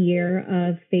 1 year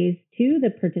of phase 2, the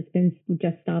participants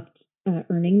just stopped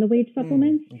earning the wage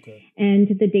supplements. Okay. And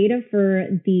the data for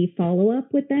the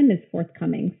follow-up with them is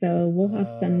forthcoming. So we'll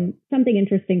have something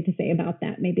interesting to say about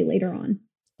that maybe later on.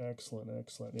 Excellent.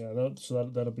 Yeah,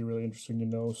 that'll be really interesting to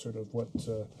know sort of what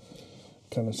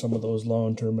kind of some of those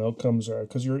long-term outcomes are,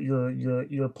 because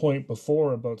your point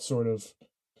before about sort of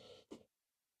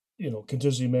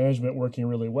contingency management working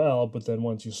really well, but then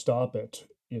once you stop it,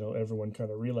 everyone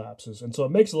kind of relapses, and so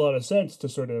it makes a lot of sense to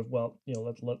sort of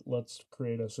let's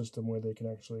create a system where they can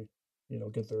actually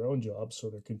get their own jobs, so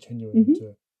they're continuing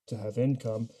to have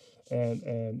income, and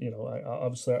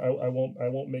I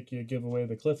won't make you give away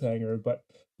the cliffhanger, but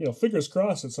fingers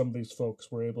crossed that some of these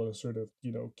folks were able to sort of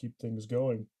keep things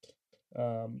going.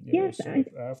 Yes,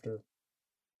 after.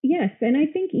 Yes, and I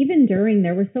think even during,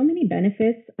 there were so many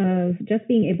benefits of just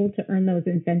being able to earn those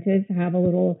incentives, have a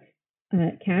little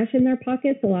cash in their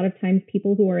pockets. A lot of times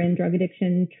people who are in drug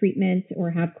addiction treatment or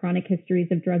have chronic histories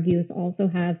of drug use also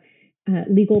have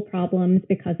legal problems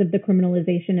because of the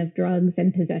criminalization of drugs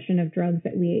and possession of drugs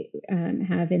that we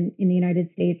have in the United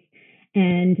States.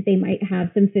 And they might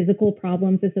have some physical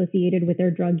problems associated with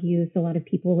their drug use. A lot of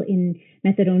people in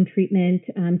methadone treatment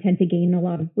tend to gain a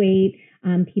lot of weight.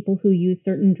 People who use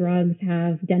certain drugs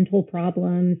have dental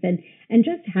problems, and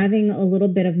just having a little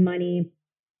bit of money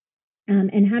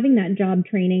and having that job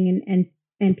training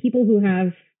and people who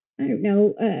have, I don't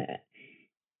know,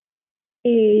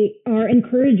 are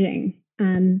encouraging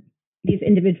these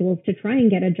individuals to try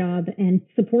and get a job and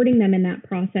supporting them in that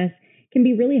process can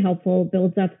be really helpful,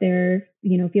 builds up their,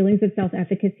 feelings of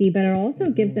self-efficacy, but it also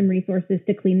gives them resources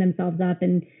to clean themselves up.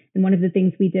 And one of the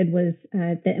things we did was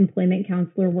the employment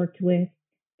counselor worked with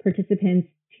participants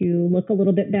to look a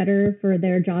little bit better for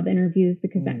their job interviews,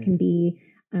 because that can be,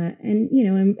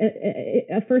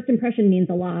 a first impression means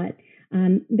a lot.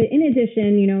 But in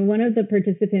addition, one of the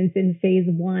participants in phase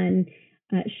 1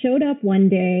 showed up one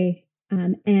day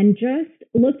and just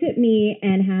looked at me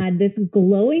and had this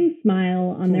glowing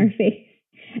smile on their face.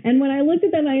 And when I looked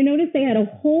at them, I noticed they had a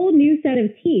whole new set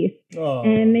of teeth. Oh.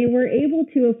 And they were able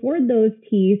to afford those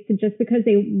teeth just because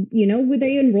they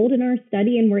enrolled in our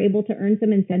study and were able to earn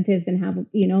some incentives and have,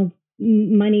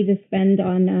 money to spend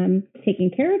on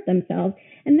taking care of themselves.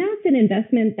 And that's an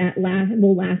investment that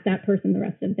will last that person the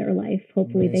rest of their life.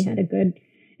 Hopefully they had a good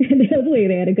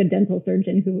dental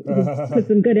surgeon who put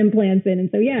some good implants in. And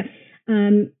so, yeah.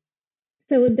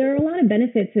 So there are a lot of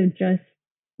benefits of just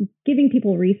giving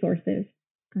people resources.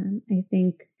 I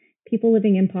think people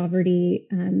living in poverty,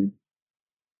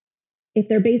 if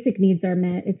their basic needs are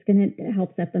met, it's going to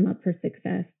help set them up for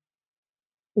success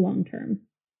long term.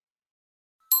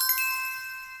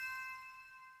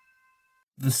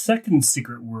 The second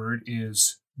secret word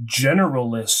is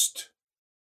generalist.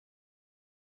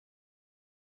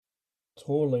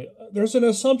 Totally. There's an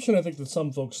assumption I think that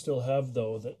some folks still have,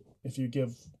 though, that if you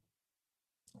give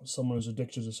someone who's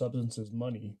addicted to substances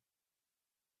money,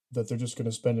 that they're just going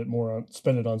to spend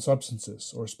it on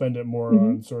substances, or spend it more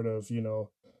on sort of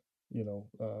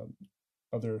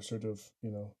other sort of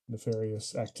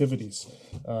nefarious activities.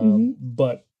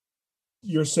 But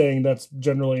you're saying that's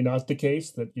generally not the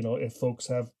case. That if folks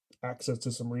have access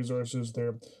to some resources,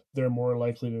 they're more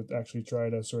likely to actually try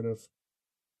to sort of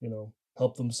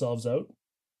help themselves out.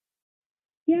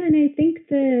 Yeah, and I think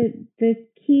the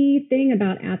key thing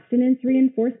about abstinence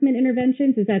reinforcement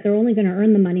interventions is that they're only going to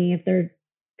earn the money if they're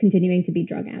continuing to be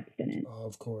drug abstinent. Oh,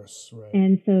 of course, right.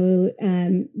 And so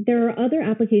there are other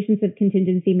applications of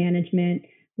contingency management,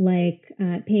 like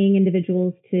paying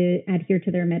individuals to adhere to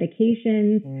their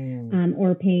medications,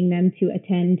 or paying them to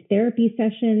attend therapy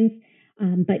sessions.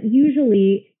 But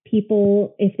usually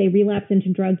people, if they relapse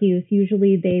into drug use,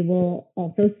 usually they will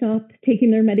also stop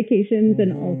taking their medications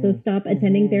and also stop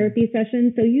attending therapy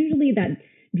sessions. So usually that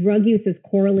drug use is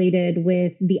correlated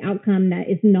with the outcome that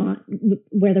is not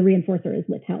where the reinforcer is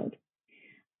withheld.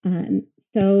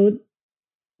 So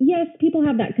yes, people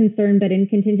have that concern, but in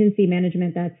contingency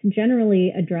management, that's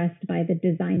generally addressed by the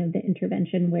design of the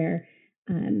intervention, where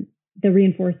the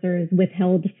reinforcer is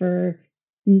withheld for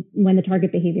when the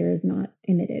target behavior is not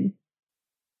emitted.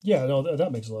 Yeah, no,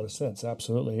 that makes a lot of sense.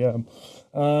 Absolutely, yeah.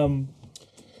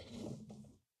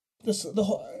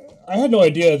 I had no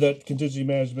idea that contingency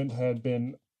management had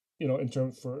been, in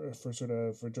terms for sort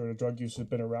of drug use has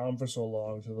been around for so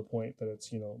long to the point that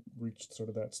it's reached sort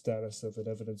of that status of an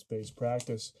evidence-based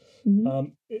practice.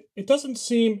 It doesn't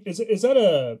seem is that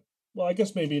a well, I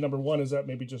guess maybe number one, is that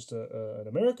maybe just an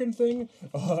American thing,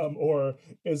 or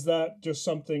is that just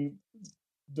something?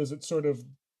 Does it sort of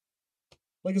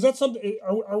like, is that something?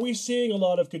 Are we seeing a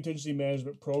lot of contingency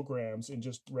management programs in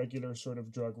just regular sort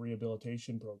of drug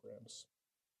rehabilitation programs?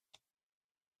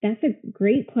 That's a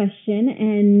great question.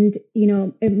 And,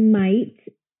 it might,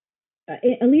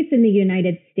 at least in the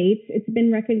United States, it's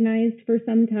been recognized for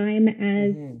some time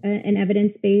as an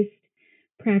evidence-based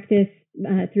practice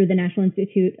through the National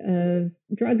Institute of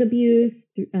Drug Abuse.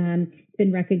 It's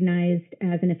been recognized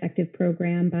as an effective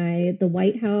program by the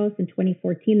White House in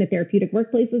 2014. The Therapeutic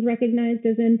Workplace was recognized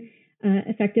as an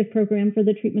effective program for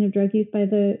the treatment of drug use by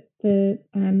the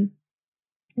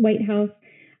White House.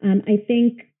 I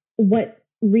think what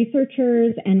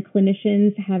researchers and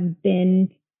clinicians have been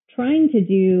trying to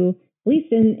do, at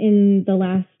least in the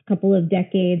last couple of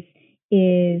decades,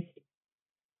 is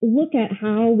look at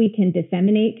how we can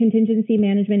disseminate contingency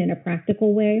management in a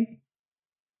practical way.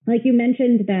 Like you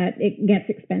mentioned, that it gets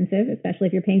expensive, especially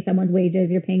if you're paying someone's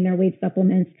wages, you're paying their wage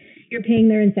supplements, you're paying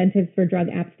their incentives for drug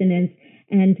abstinence.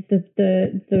 And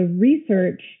the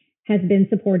research has been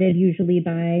supported usually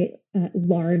by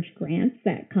large grants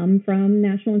that come from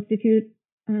National Institute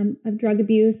of Drug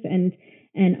Abuse and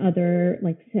other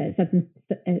like substance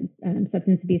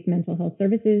abuse mental health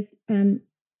services.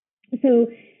 So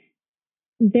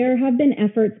there have been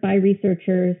efforts by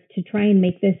researchers to try and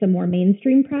make this a more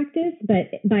mainstream practice, but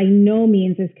by no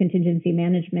means is contingency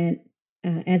management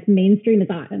as mainstream as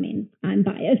I'm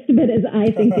biased, but as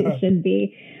I think it should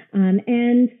be.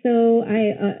 And so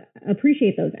I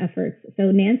appreciate those efforts.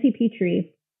 So Nancy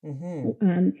Petrie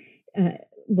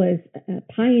was a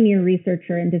pioneer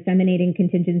researcher in disseminating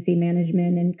contingency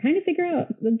management and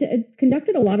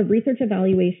conducted a lot of research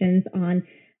evaluations on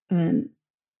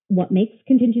what makes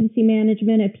contingency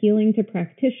management appealing to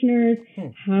practitioners,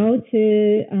 how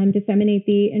to disseminate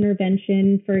the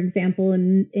intervention. For example,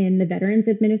 in the Veterans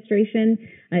Administration,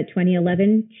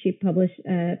 2011, she published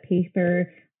a paper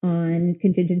on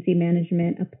contingency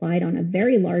management applied on a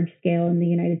very large scale in the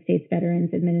United States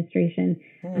Veterans Administration.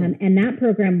 And that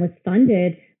program was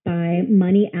funded by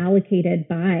money allocated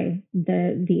by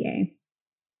the VA.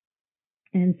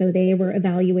 And so they were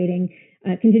evaluating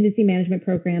contingency management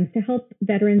programs to help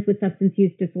veterans with substance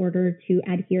use disorder to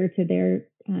adhere to their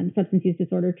substance use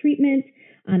disorder treatment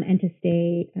and to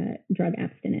stay drug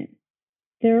abstinent.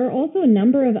 There are also a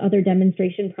number of other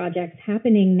demonstration projects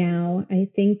happening now. I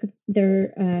think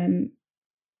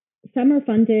some are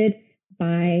funded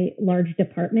by large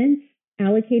departments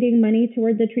allocating money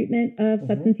toward the treatment of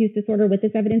substance use disorder with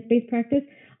this evidence-based practice.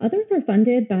 Others are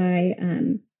funded by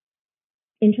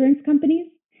insurance companies.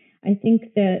 I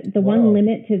think the one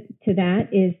limit to that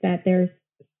is that there's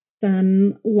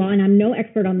some law, and I'm no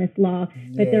expert on this law,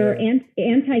 but there are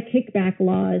anti-kickback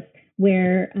laws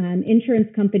where insurance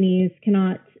companies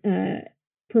cannot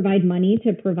provide money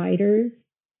to providers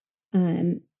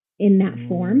in that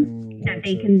form that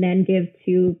they can then give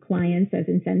to clients as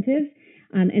incentives.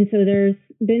 And so there's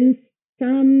been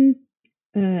some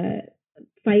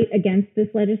fight against this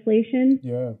legislation.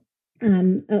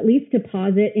 At least to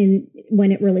pause it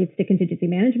when it relates to contingency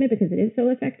management, because it is so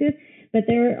effective. But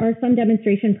there are some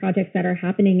demonstration projects that are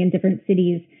happening in different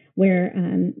cities where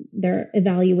they're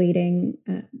evaluating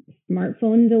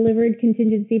smartphone delivered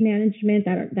contingency management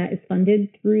that is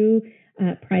funded through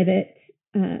private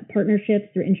partnerships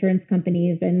through insurance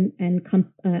companies and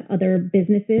other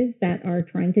businesses that are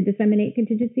trying to disseminate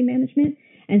contingency management.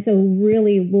 And so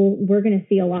really we're going to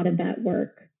see a lot of that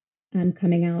work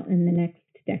coming out in the next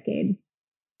decade.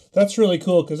 That's really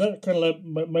cool, because that kind of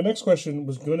my next question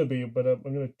was going to be, but I'm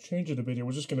going to change it a bit here.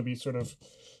 We're just going to be sort of,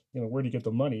 where do you get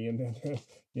the money and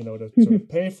to sort of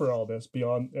pay for all this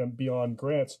beyond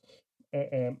grants,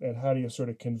 and how do you sort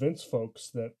of convince folks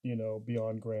that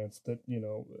beyond grants that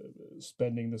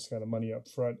spending this kind of money up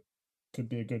front could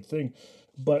be a good thing.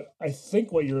 But I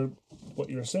think what you're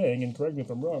saying, and correct me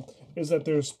if I'm wrong, is that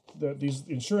there's these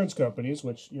insurance companies,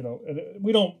 which and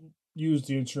we don't use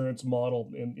the insurance model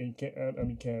in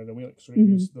Canada. We sort of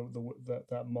use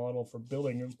that model for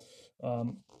billing,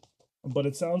 but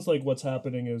it sounds like what's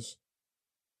happening is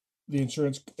the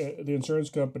insurance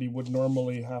company would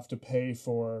normally have to pay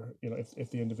for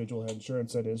if the individual had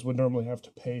insurance, that is, would normally have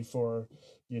to pay for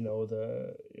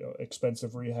the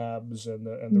expensive rehabs and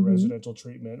the residential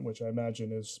treatment, which I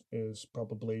imagine is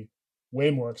probably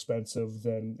way more expensive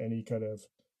than any kind of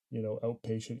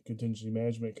outpatient contingency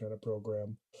management kind of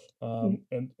program.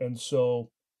 And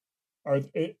so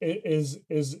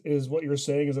is what you're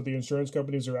saying is that the insurance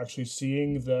companies are actually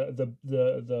seeing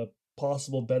the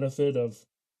possible benefit of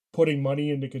putting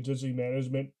money into contingency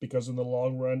management because in the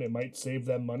long run it might save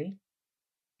them money?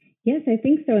 Yes, I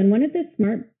think so. And one of the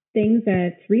smart things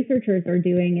that researchers are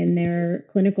doing in their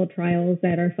clinical trials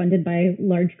that are funded by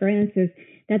large grants is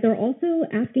that they're also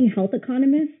asking health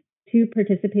economists to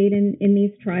participate in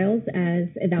these trials as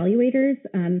evaluators,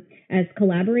 as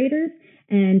collaborators.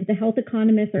 And the health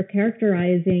economists are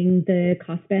characterizing the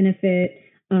cost benefit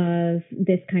of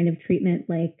this kind of treatment,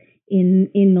 like in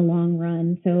the long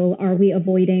run. So are we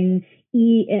avoiding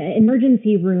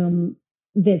emergency room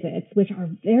visits, which are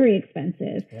very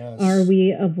expensive? Yes. Are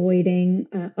we avoiding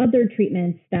other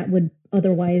treatments that would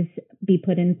otherwise be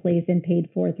put in place and paid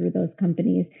for through those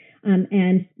companies?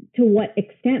 And to what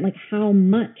extent, like how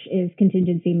much is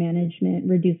contingency management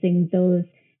reducing those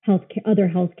other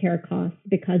healthcare costs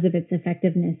because of its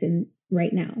effectiveness in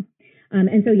right now?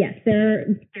 And so, yes,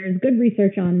 there's good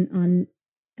research on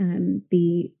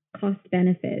the cost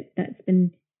benefit that's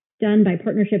been done by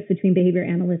partnerships between behavior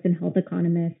analysts and health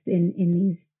economists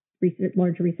in these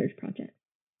large research projects.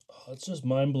 Oh, it's just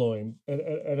mind blowing,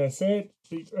 and I say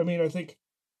it. I mean, I think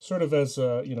sort of as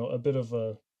a a bit of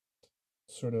a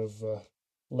sort of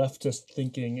leftist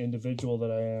thinking individual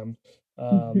that I am.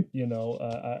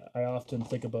 I often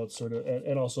think about sort of,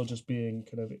 and also just being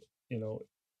kind of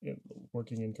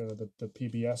working in kind of the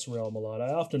PBS realm a lot.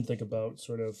 I often think about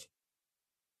sort of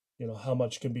how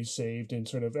much can be saved in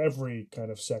sort of every kind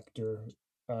of sector.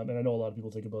 And I know a lot of people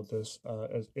think about this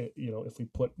as if we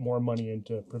put more money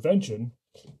into prevention,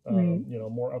 Right.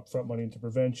 more upfront money into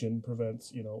prevention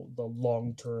prevents the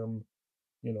long term,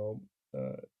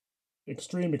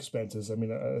 extreme expenses. I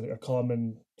mean, a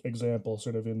common example,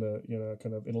 sort of in the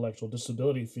kind of intellectual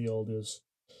disability field, is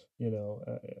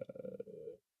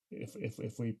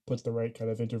if we put the right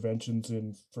kind of interventions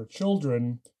in for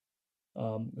children,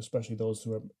 especially those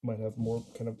who might have more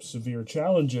kind of severe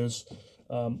challenges,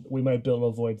 we might be able to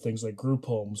avoid things like group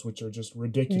homes, which are just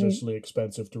ridiculously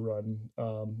expensive to run.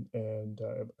 And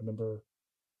I remember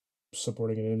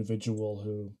supporting an individual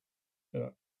who,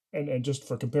 and just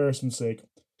for comparison's sake,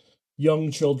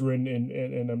 young children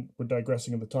and we're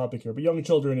digressing on the topic here, but young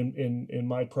children in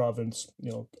my province,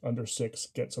 under 6,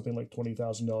 get something like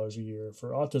 $20,000 a year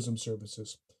for autism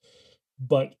services.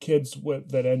 But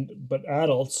but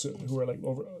adults who are like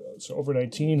over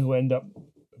 19 who end up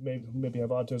maybe have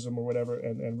autism or whatever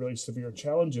and really severe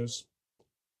challenges,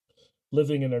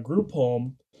 living in a group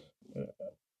home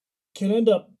can end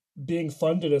up being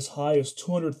funded as high as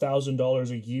 $200,000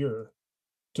 a year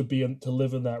to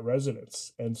live in that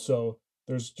residence. And so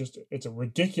it's a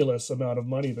ridiculous amount of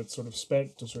money that's sort of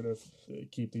spent to sort of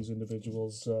keep these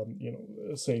individuals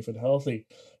safe and healthy.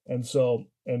 And so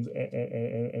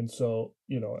so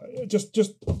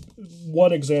just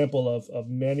one example of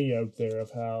many out there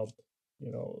of how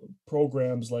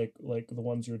programs like the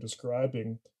ones you're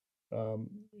describing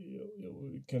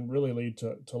can really lead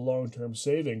to long-term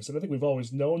savings. And I think we've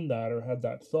always known that or had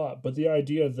that thought, but the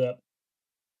idea that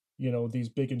these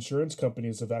big insurance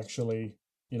companies have actually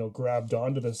grabbed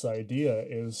onto this idea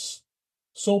is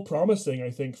so promising, I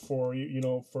think, for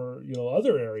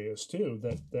other areas too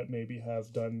that maybe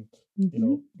have done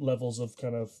levels of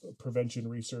kind of prevention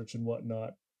research and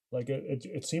whatnot. Like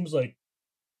it seems like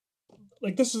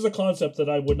this is a concept that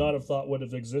I would not have thought would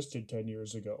have existed 10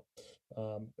 years ago.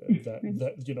 That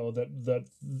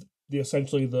the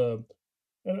essentially the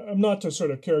and I'm not to sort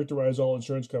of characterize all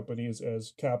insurance companies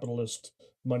as capitalist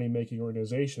money-making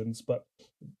organizations, but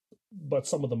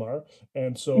some of them are.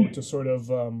 And so to sort of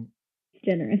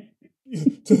generous.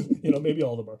 Maybe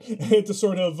all of them are. To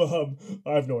sort of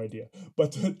I have no idea,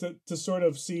 but to sort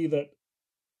of see that,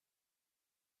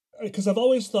 because I've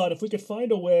always thought if we could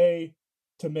find a way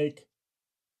to make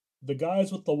the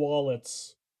guys with the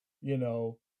wallets,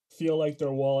 feel like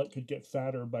their wallet could get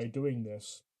fatter by doing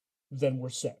this, then we're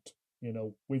set.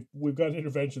 We've got an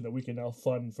intervention that we can now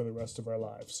fund for the rest of our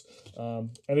lives.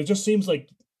 And it just seems like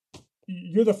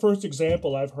you're the first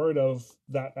example I've heard of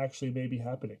that actually may be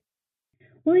happening.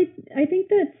 Well, I think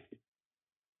that's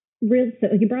real. So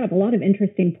you brought up a lot of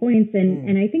interesting points,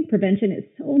 and I think prevention is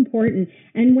so important.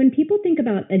 And when people think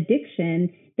about addiction,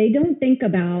 they don't think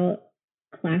about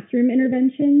classroom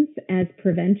interventions as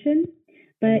prevention.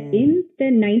 But in the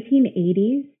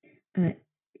 1980s,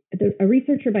 a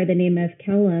researcher by the name of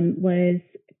Kellum was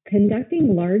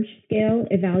conducting large-scale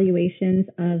evaluations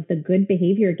of the good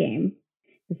behavior game.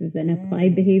 This is an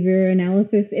applied behavior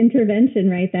analysis intervention,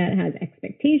 right, that has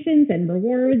expectations and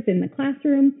rewards in the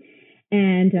classroom,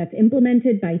 and that's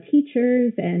implemented by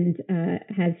teachers and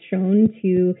has shown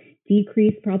to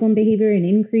decrease problem behavior and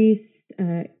increase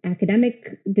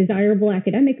desirable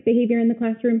academic behavior in the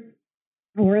classroom,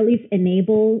 or at least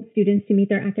enable students to meet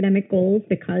their academic goals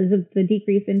because of the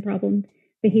decrease in problem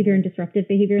behavior and disruptive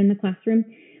behavior in the classroom.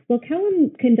 Well,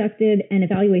 Callum conducted an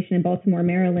evaluation in Baltimore,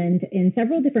 Maryland, in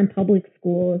several different public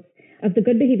schools of the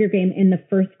good behavior game in the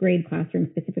first grade classroom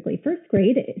specifically. First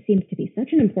grade, it seems to be such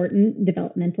an important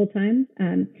developmental time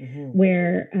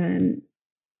where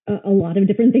a lot of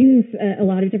different things, a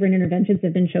lot of different interventions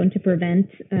have been shown to prevent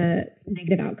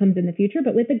negative outcomes in the future.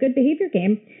 But with the good behavior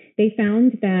game, they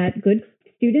found that good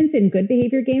students in good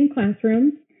behavior game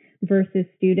classrooms versus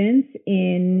students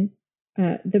in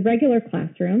the regular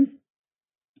classrooms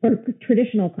or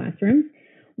traditional classrooms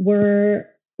were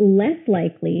less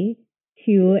likely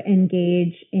to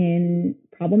engage in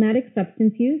problematic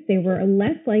substance use. They were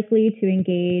less likely to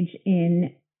engage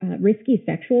in risky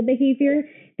sexual behavior.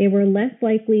 They were less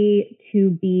likely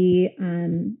to be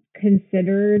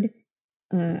considered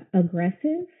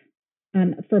aggressive,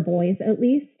 for boys at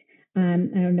least. I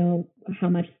don't know how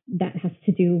much that has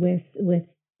to do with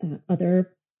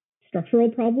other structural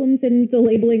problems in the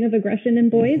labeling of aggression in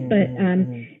boys,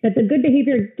 but the good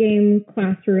behavior game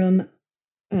classroom,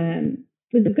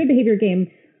 the good behavior game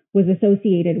was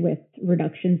associated with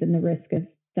reductions in the risk of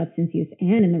substance use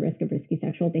and in the risk of risky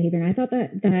sexual behavior. And I thought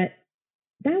that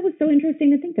was so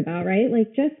interesting to think about, right?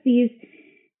 Like just these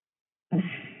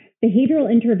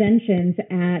behavioral interventions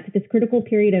at this critical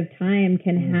period of time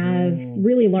can have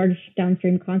really large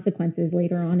downstream consequences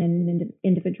later on in an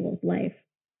individual's life.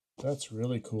 That's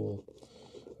really cool.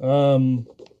 The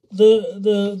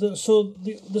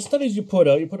studies you put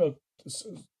out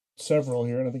several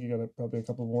here, and I think you got probably a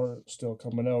couple more still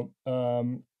coming out.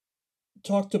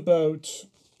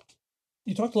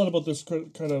 You talked a lot about this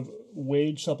kind of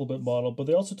wage supplement model, but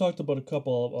they also talked about a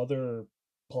couple of other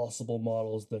possible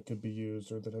models that could be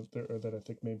used, or that I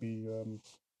think maybe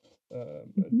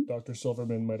Dr.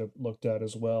 Silverman might have looked at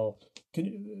as well.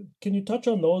 Can you touch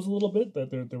on those a little bit?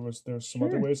 That there's some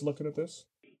other ways of looking at this?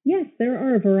 Yes, there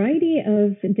are a variety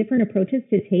of different approaches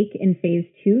to take in phase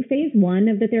 2. Phase 1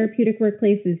 of the therapeutic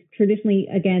workplace is traditionally,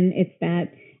 again, it's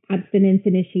that abstinence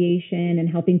initiation and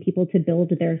helping people to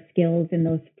build their skills in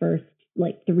those first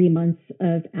 3 months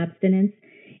of abstinence.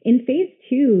 In phase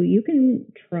 2, you can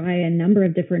try a number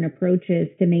of different approaches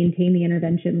to maintain the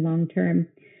intervention long term.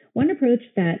 One approach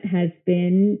that has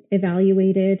been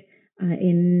evaluated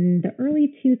in the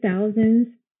early 2000s,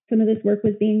 some of this work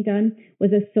was being done,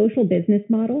 was a social business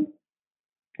model.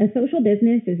 A social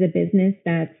business is a business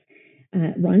that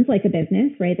runs like a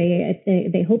business, right?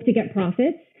 They hope to get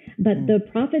profits, but the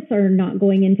profits are not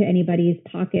going into anybody's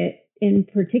pocket in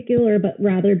particular, but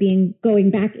rather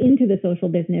going back into the social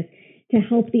business to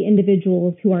help the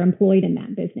individuals who are employed in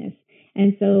that business.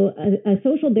 And so a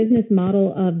social business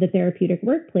model of the therapeutic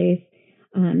workplace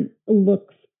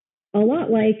looks a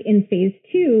lot like in phase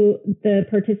 2, the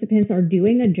participants are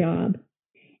doing a job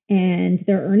and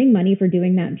they're earning money for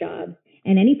doing that job.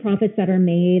 And any profits that are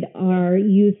made are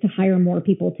used to hire more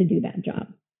people to do that job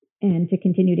and to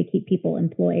continue to keep people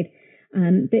employed.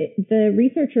 The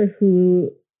researcher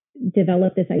who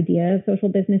developed this idea of social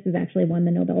business has actually won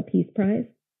the Nobel Peace Prize.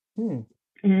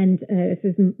 And this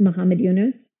is Muhammad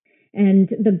Yunus. And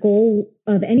the goal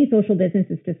of any social business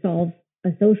is to solve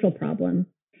a social problem.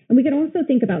 And we can also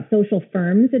think about social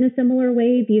firms in a similar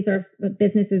way. These are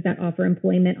businesses that offer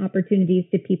employment opportunities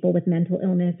to people with mental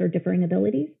illness or differing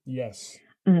abilities. Yes.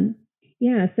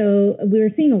 So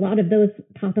we're seeing a lot of those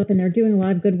pop up, and they're doing a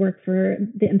lot of good work for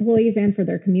the employees and for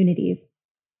their communities.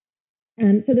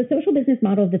 So the social business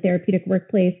model of the therapeutic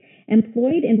workplace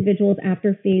employed individuals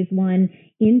after phase 1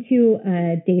 into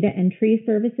data entry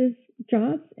services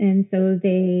jobs. And so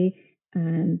they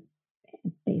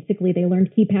they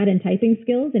learned keypad and typing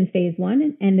skills in phase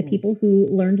 1. And the people who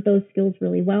learned those skills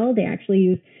really well, they actually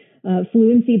use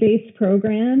fluency-based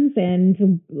programs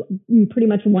and pretty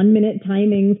much 1-minute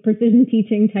timings, precision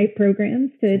teaching type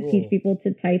programs to teach people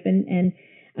to type and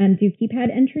do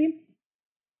keypad entry.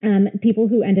 People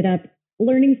who ended up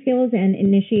learning skills and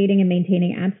initiating and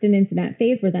maintaining abstinence in that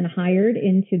phase were then hired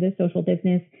into the social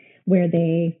business where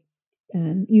they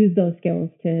used those skills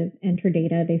to enter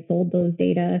data. They sold those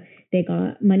data. They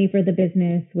got money for the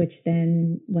business, which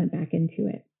then went back into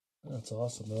it. That's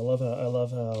awesome. I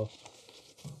love how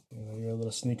you're able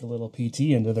to sneak a little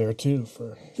PT into there too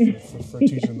for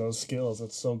teaching those skills.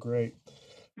 That's so great.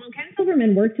 Well, Ken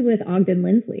Silverman worked with Ogden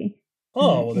Lindsley.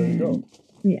 Oh, well, there you go.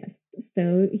 Yes.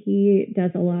 So he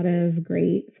does a lot of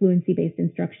great fluency-based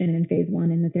instruction in phase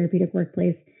 1 in the therapeutic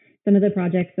workplace. Some of the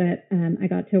projects that I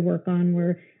got to work on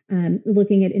were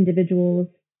looking at individuals'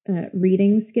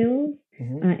 reading skills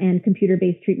and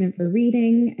computer-based treatment for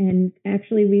reading. And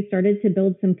actually, we started to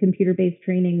build some computer-based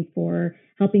training for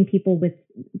helping people with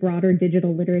broader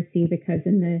digital literacy, because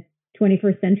in the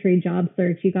 21st century job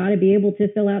search, you got to be able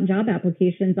to fill out job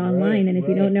applications online. And if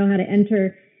you don't know how to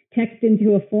enter text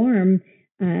into a form,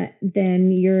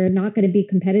 then you're not going to be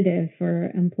competitive for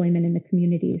employment in the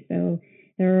community. So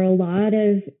there are a lot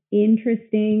of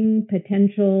interesting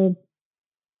potential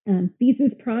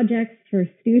thesis projects for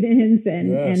students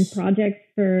and projects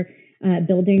for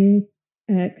building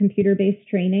computer-based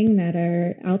training that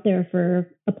are out there for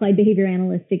applied behavior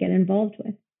analysts to get involved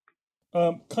with.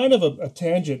 Kind of a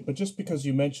tangent, but just because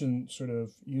you mentioned sort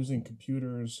of using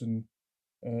computers and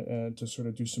to sort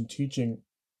of do some teaching,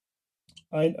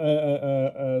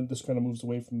 this kind of moves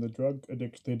away from the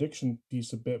addiction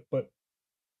piece a bit, but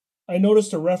I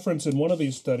noticed a reference in one of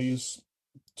these studies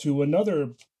to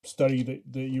another study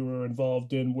that you were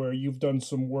involved in, where you've done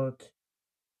some work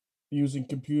using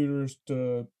computers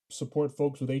to support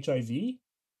folks with HIV.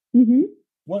 Mm-hmm.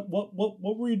 What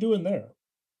were you doing there?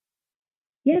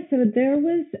 Yeah, so there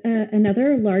was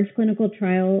another large clinical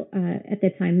trial at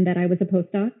the time that I was a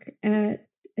postdoc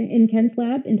in Ken's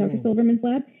lab, in Dr. Silverman's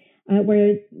lab,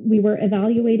 where we were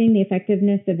evaluating the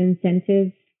effectiveness of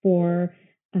incentives for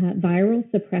viral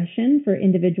suppression for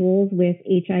individuals with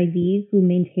HIV who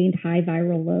maintained high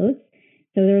viral loads.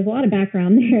 So there's a lot of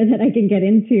background there that I can get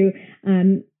into.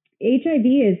 HIV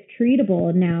is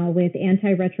treatable now with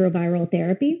antiretroviral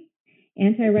therapy.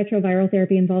 Antiretroviral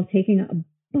therapy involves taking a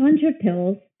bunch of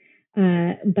pills,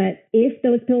 but if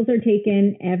those pills are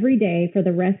taken every day for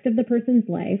the rest of the person's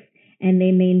life and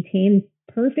they maintain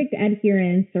perfect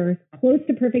adherence or close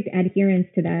to perfect adherence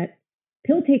to that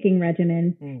pill-taking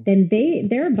regimen, then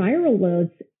their viral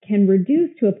loads can reduce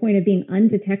to a point of being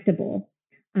undetectable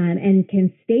and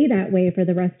can stay that way for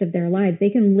the rest of their lives.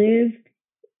 They can live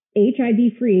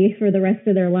HIV-free for the rest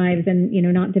of their lives and,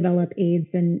 not develop AIDS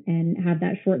and have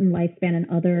that shortened lifespan and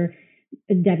other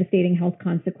devastating health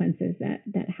consequences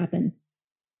that happen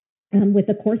with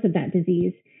the course of that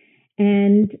disease.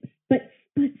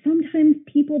 But sometimes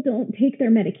people don't take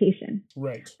their medication,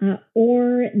 right?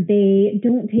 Or they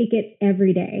don't take it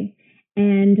every day.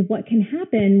 And what can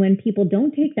happen when people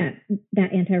don't take that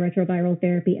antiretroviral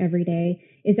therapy every day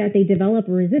is that they develop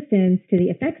resistance to the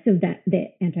effects of the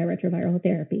antiretroviral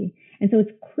therapy. And so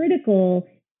it's critical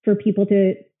for people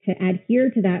to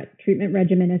adhere to that treatment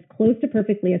regimen as close to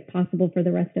perfectly as possible for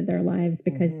the rest of their lives,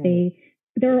 because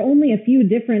there are only a few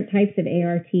different types of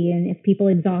ART, and if people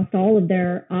exhaust all of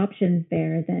their options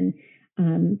there, then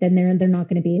they're not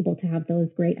going to be able to have those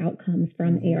great outcomes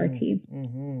from ART.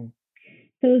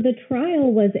 So the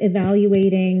trial was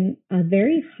evaluating a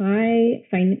very high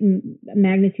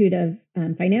magnitude of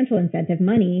financial incentive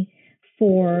money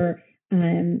for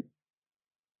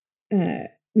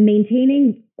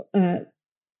maintaining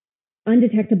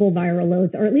undetectable viral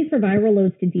loads, or at least for viral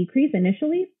loads to decrease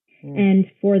initially, and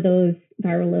for those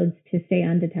viral loads to stay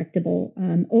undetectable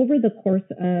over the course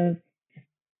of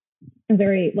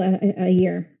a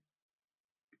year.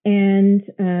 And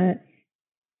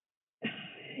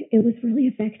it was really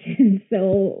effective.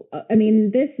 So, I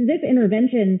mean, this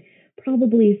intervention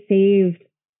probably saved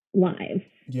lives.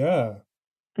 Yeah.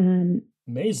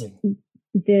 Amazing.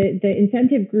 The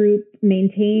incentive group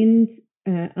maintained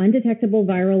undetectable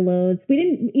viral loads. We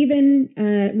didn't even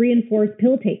reinforce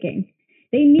pill taking.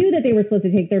 They knew that they were supposed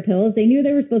to take their pills. They knew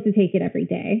they were supposed to take it every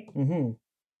day.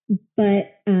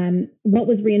 But what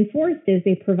was reinforced is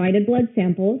they provided blood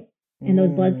samples, and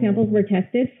those blood samples were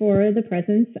tested for the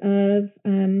presence of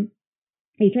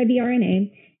HIV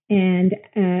RNA. And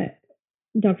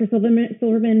Dr.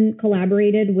 Silverman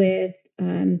collaborated with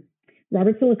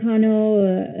Robert Silicano,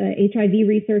 a HIV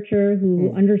researcher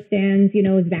who understands,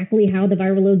 exactly how the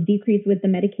viral loads decrease with the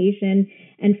medication,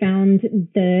 and found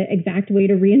the exact way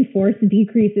to reinforce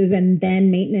decreases and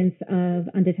then maintenance of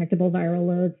undetectable viral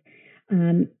loads.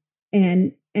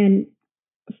 And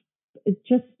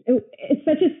it's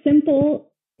such a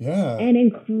simple and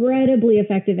incredibly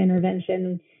effective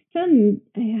intervention. I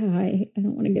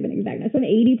don't want to give an exactness. Some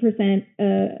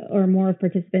 80% or more of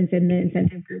participants in the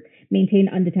incentive group maintained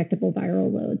undetectable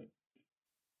viral loads.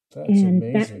 That's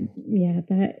amazing.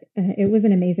 It was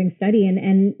an amazing study.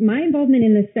 And my involvement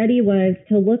in the study was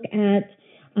to look at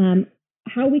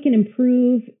how we can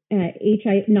improve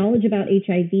knowledge about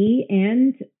HIV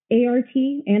and ART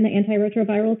and the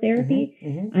antiretroviral therapy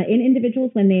in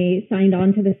individuals when they signed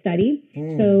on to the study.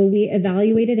 So we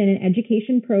evaluated in an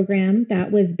education program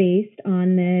that was based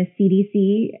on the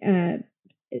CDC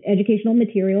educational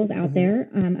materials out there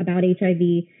about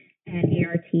HIV and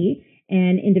ART.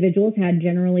 And individuals had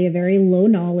generally a very low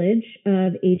knowledge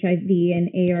of HIV and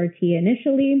ART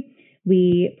initially.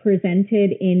 We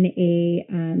presented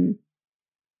in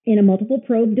a multiple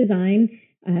probe design,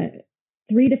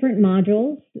 3 different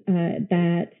modules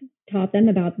that taught them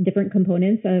about different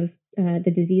components of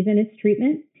the disease and its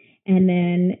treatment, and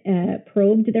then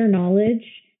probed their knowledge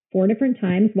 4 different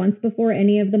times, once before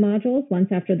any of the modules, once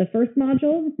after the first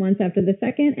module, once after the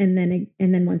second, and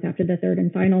then once after the third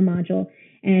and final module.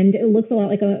 And it looks a lot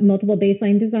like a multiple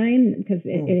baseline design because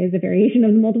it is a variation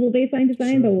of the multiple baseline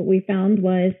design. Sure. But what we found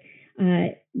was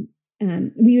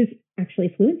we use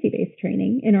actually fluency-based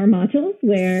training in our modules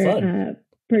where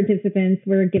participants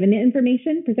were given the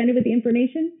information, presented with the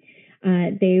information.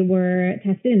 They were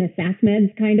tested in a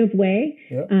SASMEDS kind of way.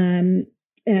 Yep.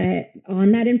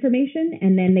 On that information,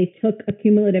 and then they took a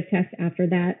cumulative test after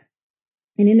that.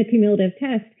 And in the cumulative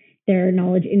test, their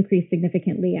knowledge increased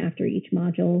significantly after each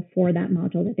module for that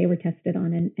module that they were tested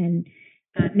on, and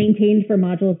maintained for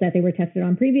modules that they were tested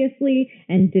on previously,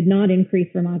 and did not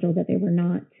increase for modules that they were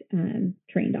not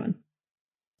trained on.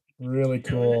 Really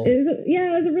cool. It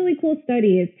was a really cool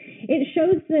study. It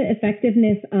shows the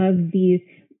effectiveness of these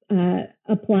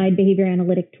applied behavior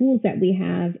analytic tools that we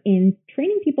have in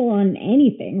training people on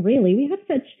anything, really. We have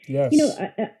such,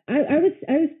 I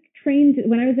was trained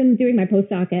when I was doing my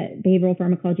postdoc at Behavioral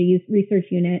Pharmacology Research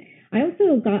Unit. I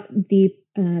also got the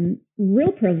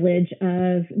real privilege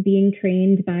of being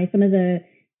trained by some of the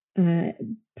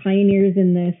pioneers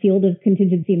in the field of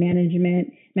contingency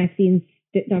management,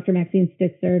 Dr. Maxine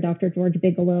Stitzer, Dr. George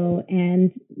Bigelow.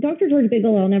 And Dr. George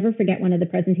Bigelow, I'll never forget one of the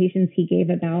presentations he gave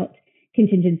about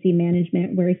contingency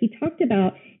management, where he talked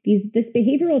about this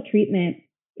behavioral treatment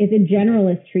is a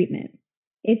generalist treatment.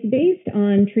 It's based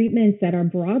on treatments that are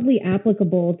broadly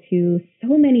applicable to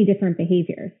so many different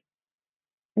behaviors.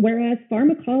 Whereas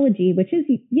pharmacology, which is,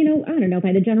 I don't know,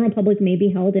 by the general public may be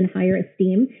held in higher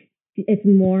esteem, it's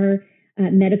more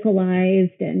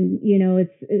medicalized, and,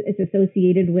 it's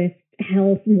associated with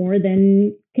health more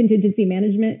than contingency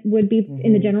management would be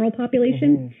in the general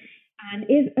population,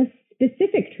 is a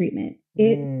specific treatment.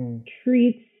 It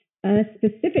treats a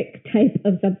specific type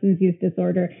of substance use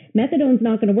disorder. Methadone's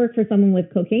not going to work for someone with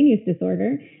cocaine use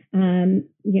disorder.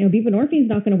 Buprenorphine's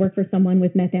not going to work for someone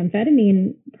with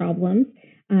methamphetamine problems.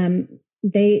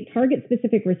 They target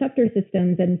specific receptor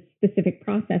systems and specific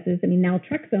processes. I mean,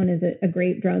 naltrexone is a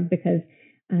great drug because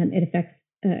it affects.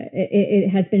 It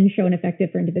has been shown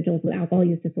effective for individuals with alcohol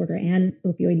use disorder and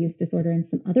opioid use disorder and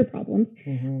some other problems.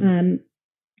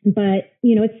 But,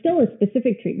 it's still a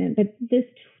specific treatment. But this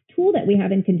tool that we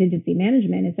have in contingency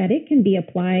management is that it can be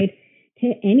applied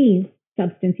to any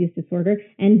substance use disorder.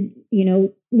 And,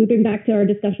 looping back to our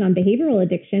discussion on behavioral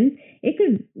addictions, it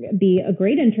could be a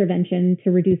great intervention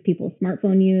to reduce people's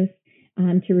smartphone use,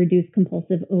 to reduce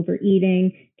compulsive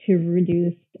overeating, to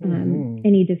reduce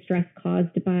any distress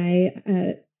caused by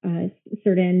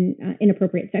certain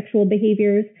inappropriate sexual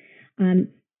behaviors.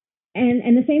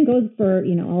 And the same goes for,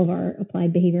 all of our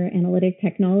applied behavior analytic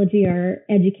technology. Our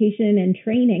education and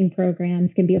training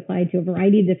programs can be applied to a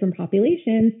variety of different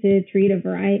populations to treat a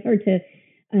variety, or to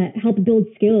help build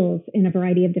skills in a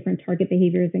variety of different target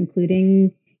behaviors,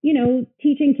 including,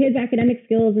 teaching kids academic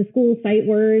skills and school sight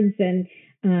words and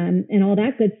all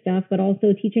that good stuff, but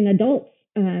also teaching adults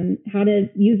how to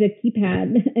use a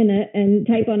keypad and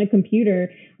type on a computer,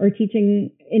 or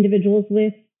teaching individuals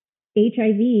with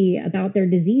HIV about their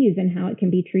disease and how it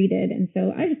can be treated. And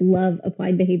so I just love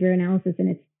applied behavior analysis and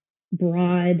its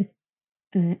broad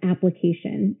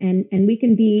application. And we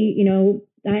can be,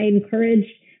 I encourage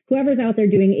whoever's out there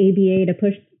doing ABA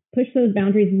to push those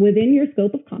boundaries within your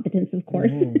scope of competence, of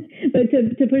course, but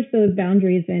to push those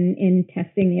boundaries in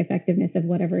testing the effectiveness of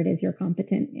whatever it is you're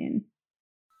competent in.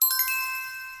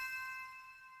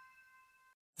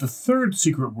 The third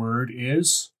secret word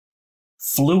is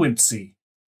fluency.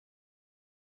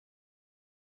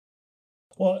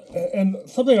 Well, and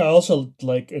something I also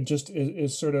like, and just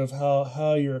is sort of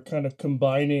how you're kind of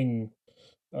combining,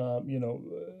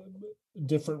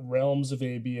 different realms of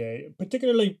ABA,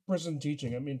 particularly precision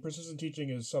teaching. I mean, precision teaching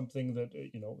is something that,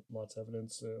 lots of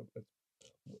evidence,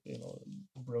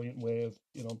 brilliant way of,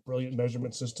 brilliant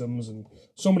measurement systems and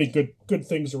so many good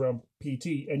things around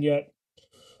PT. And yet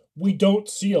we don't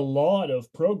see a lot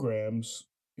of programs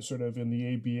sort of in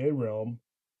the ABA realm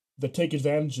that take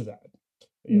advantage of that.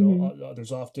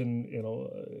 There's often,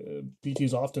 BT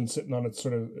is often sitting on its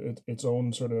sort of its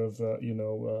own sort of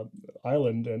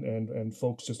island, and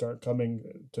folks just aren't coming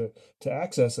to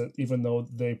access it, even though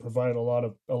they provide a lot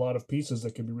of pieces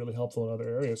that can be really helpful in other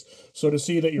areas. So to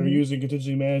see that you're using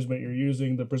contingency management, you're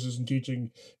using the precision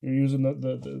teaching, you're using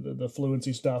the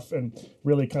fluency stuff, and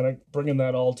really kind of bringing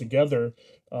that all together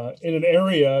in an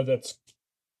area that's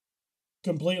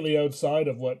completely outside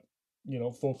of what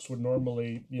folks would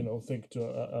normally think to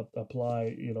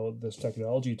apply this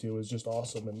technology to, is just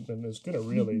awesome, and is going to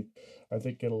really I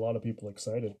think get a lot of people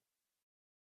excited.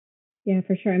 Yeah,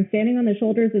 for sure. I'm standing on the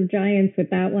shoulders of giants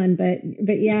with that one, but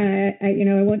yeah,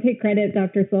 I won't take credit.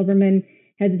 Dr. Silverman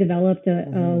has developed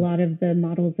a lot of the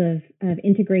models of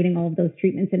integrating all of those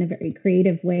treatments in a very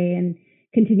creative way, and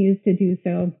continues to do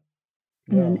so.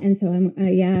 And so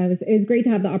it was great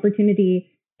to have the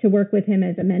opportunity to work with him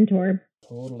as a mentor.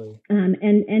 Totally.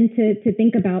 And to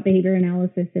think about behavior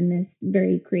analysis in this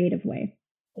very creative way.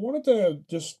 I wanted to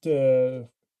just in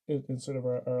sort of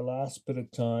our last bit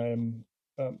of time,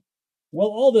 well,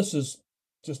 all this is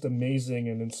just amazing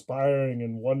and inspiring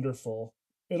and wonderful.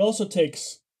 It also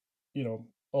takes,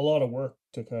 a lot of work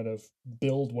to kind of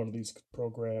build one of these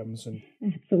programs, and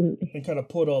absolutely, and kind of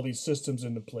put all these systems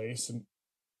into place. And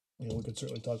we could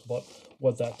certainly talk about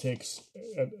what that takes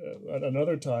at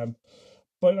another time.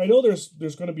 But I know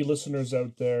there's going to be listeners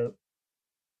out there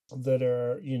that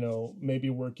are maybe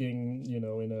working in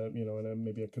a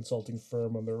maybe a consulting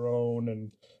firm on their own,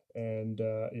 and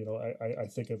I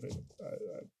think of it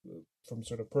from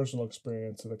sort of personal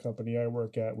experience. At the company I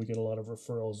work at, we get a lot of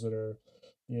referrals that are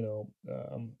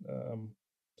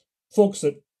folks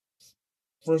that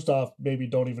first off maybe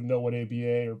don't even know what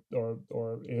ABA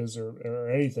or is or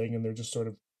anything, and they're just sort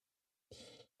of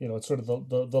it's sort of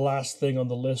the last thing on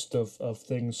the list of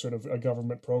things sort of a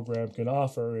government program can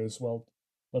offer is, well,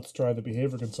 let's try the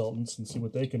behavior consultants and see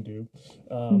what they can do.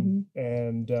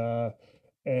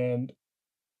 And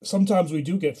sometimes we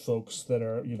do get folks that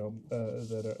are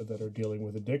that are dealing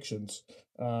with addictions,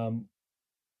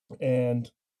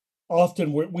 and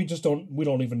often we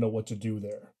don't even know what to do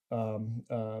there.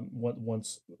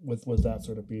 Once with that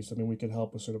sort of piece, I mean, we can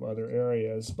help with sort of other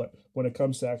areas, but when it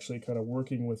comes to actually kind of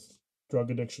working with drug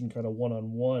addiction kind of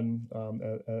one-on-one,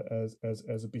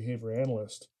 as a behavior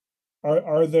analyst,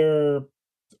 are there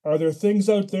things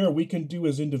out there we can do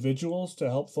as individuals to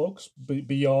help folks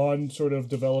beyond sort of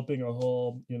developing a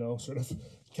whole sort of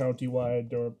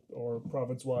county-wide or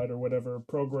province-wide or whatever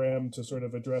program to sort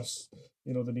of address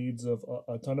the needs of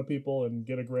a ton of people and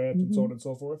get a grant and so on and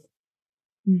so forth?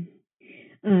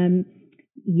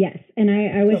 Yes, and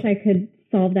I wish I could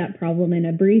solve that problem in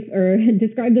a brief, or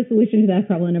describe the solution to that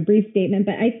problem in a brief statement.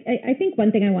 But I think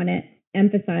one thing I want to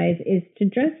emphasize is to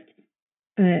just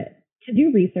to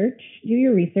do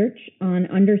your research on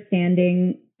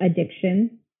understanding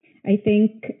addiction. I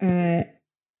think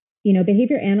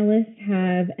behavior analysts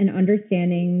have an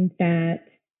understanding that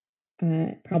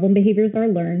problem behaviors are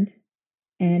learned,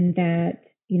 and that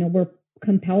we're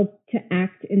compelled to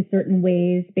act in certain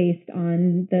ways based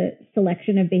on the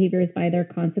selection of behaviors by their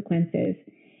consequences.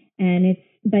 And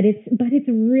it's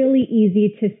really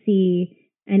easy to see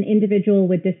an individual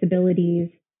with disabilities,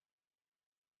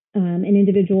 an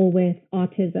individual with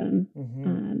autism,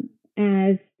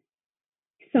 as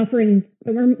suffering,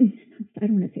 or I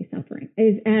don't want to say suffering,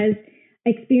 as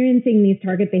experiencing these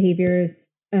target behaviors,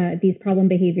 these problem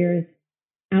behaviors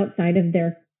outside of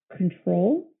their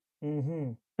control.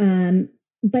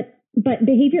 But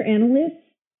behavior analysts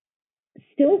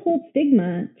still hold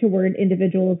stigma toward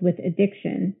individuals with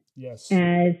addiction, yes,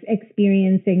 as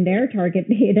experiencing their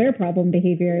problem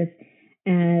behaviors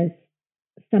as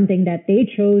something that they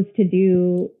chose to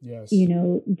do, yes,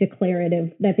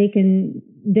 declarative, that they can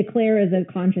declare as a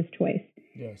conscious choice.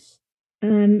 Yes.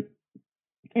 And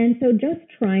so just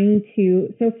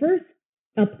first,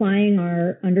 applying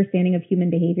our understanding of human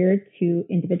behavior to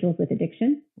individuals with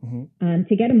addiction,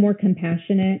 to get a more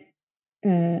compassionate,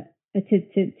 to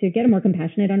get a more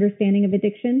compassionate understanding of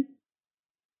addiction,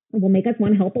 will make us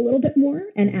want to help a little bit more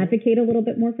and advocate a little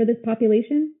bit more for this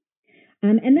population.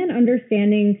 And then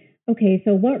understanding, okay,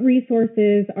 so what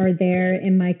resources are there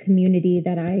in my community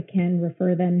that I can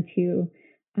refer them to?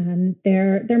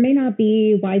 There may not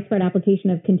be widespread application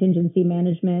of contingency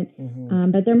management,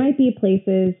 but there might be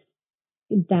places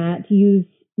that use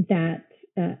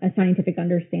a scientific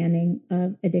understanding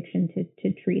of addiction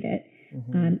to treat it.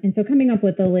 And so coming up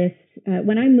with a list,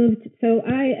 when I moved, so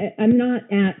I'm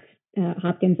not at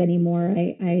Hopkins anymore.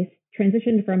 I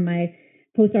transitioned from my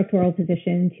postdoctoral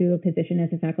position to a position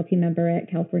as a faculty member at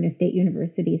California State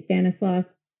University, Stanislaus.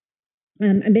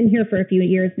 I've been here for a few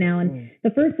years now, and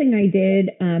the first thing I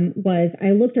did was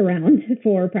I looked around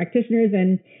for practitioners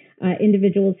and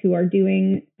individuals who are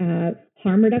doing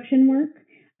harm reduction work.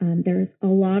 There's a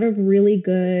lot of really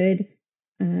good,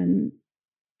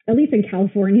 at least in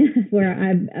California, where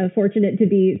I'm fortunate to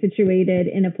be situated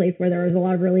in a place where there is a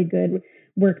lot of really good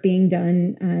work being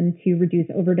done to reduce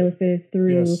overdoses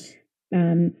through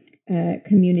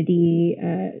community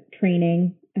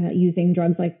training using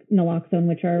drugs like naloxone,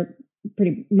 which are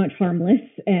pretty much harmless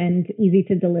and easy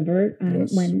to deliver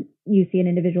when you see an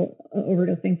individual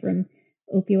overdosing from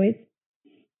opioids.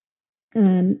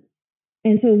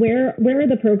 And so where are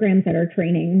the programs that are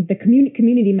training the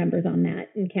community members on that?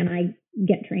 And can I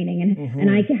get training? And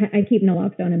I keep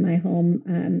naloxone in my home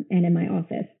and in my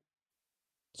office.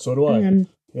 So do I.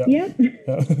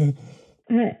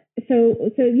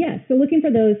 So looking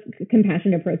for those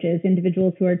compassionate approaches,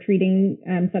 individuals who are treating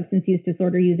substance use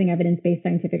disorder using evidence-based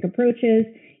scientific approaches,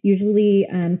 usually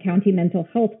county mental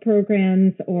health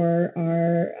programs or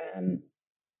our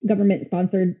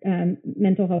government-sponsored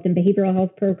mental health and behavioral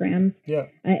health programs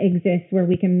exist where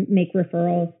we can make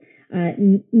referrals.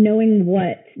 Knowing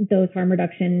what those harm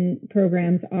reduction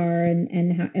programs are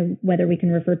and whether we can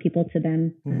refer people to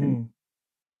them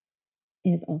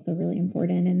is also really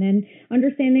important. And then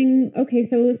understanding, okay,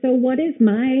 so what is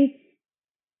my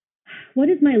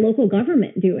local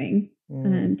government doing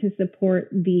to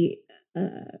support a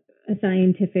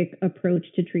scientific approach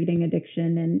to treating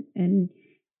addiction?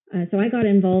 So I got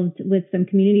involved with some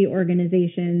community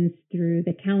organizations through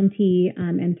the county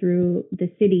and through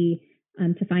the city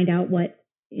to find out what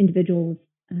individuals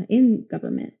in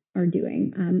government are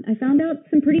doing. I found out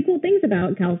some pretty cool things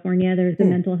about California. There's the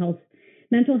Mental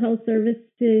Health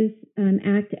Services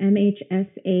Act,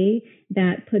 MHSA,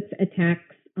 that puts a tax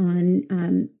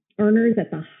on earners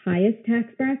at the highest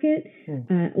tax bracket.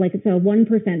 Like it's a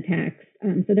 1% tax,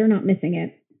 so they're not missing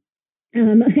it.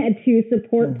 To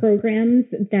support programs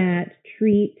that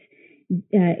treat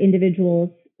individuals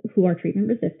who are treatment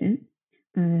resistant,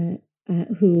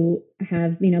 who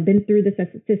have been through the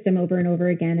system over and over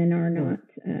again and are not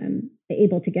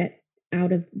able to get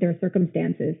out of their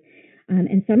circumstances.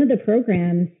 And some of the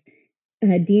programs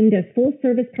deemed as full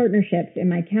service partnerships in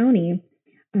my county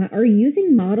are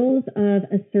using models of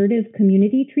assertive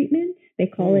community treatment. They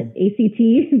call it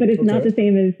ACT, but it's not the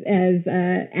same as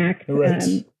ACT.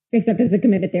 Right. Except as a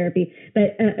commitment therapy.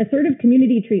 But assertive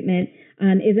community treatment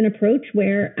is an approach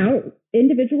where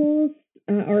individuals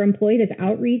are employed as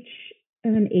outreach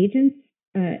agents.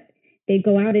 They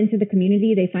go out into the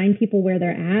community, they find people where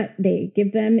they're at, they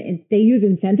give them, they use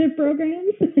incentive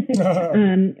programs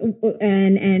and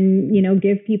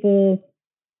take people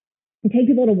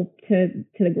to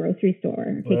the grocery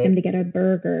store, take them to get a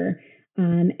burger,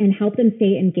 and help them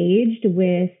stay engaged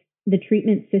with the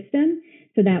treatment system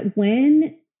so that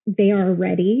when they are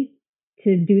ready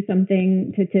to do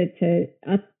something to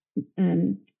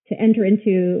enter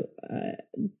into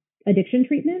addiction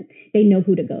treatment, they know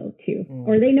who to go to,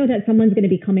 or they know that someone's going to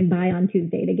be coming by on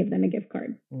Tuesday to give them a gift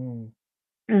card.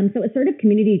 So assertive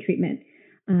community treatment.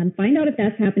 Find out if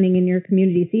that's happening in your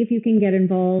community. See if you can get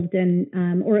involved and,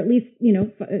 or at least,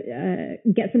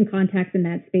 get some contacts in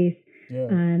that space.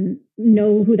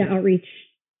 Know who the outreach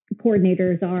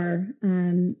coordinators are,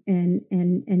 and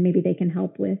maybe they can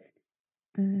help with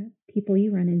people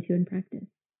you run into in practice.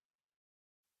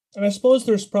 And I suppose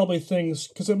there's probably things,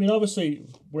 because obviously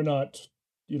we're not,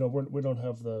 we don't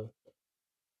have the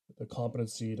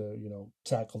competency to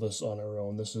tackle this on our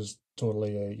own. This is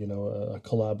totally a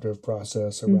collaborative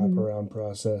process, a wraparound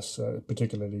process,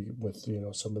 particularly with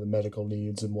some of the medical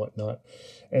needs and whatnot.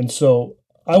 And so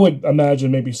I would imagine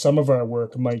maybe some of our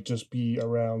work might just be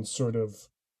around sort of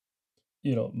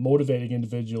motivating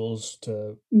individuals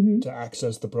to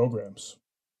access the programs.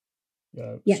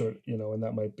 So and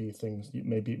that might be things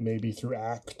maybe through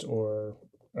ACT, or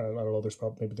I don't know.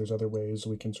 There's other ways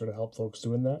we can sort of help folks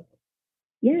doing that.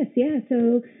 Yes, yeah.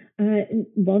 So,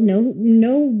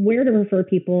 know where to refer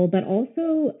people, but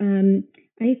also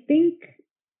I think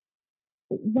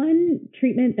one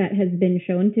treatment that has been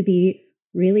shown to be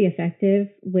really effective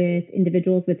with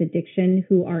individuals with addiction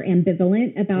who are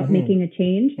ambivalent about making a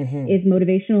change is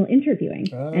motivational interviewing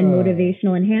and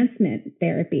motivational enhancement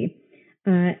therapy.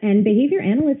 And behavior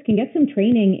analysts can get some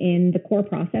training in the core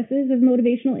processes of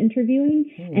motivational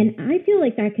interviewing. And I feel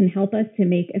like that can help us to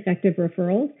make effective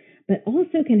referrals, but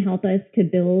also can help us to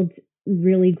build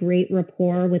really great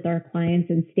rapport with our clients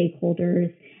and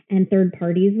stakeholders and third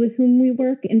parties with whom we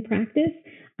work in practice.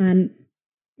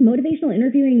 Motivational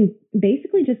interviewing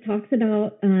basically just talks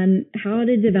about how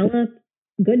to develop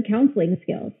good counseling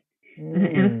skills.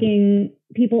 asking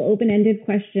people open-ended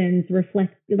questions,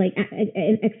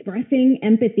 expressing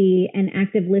empathy and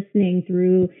active listening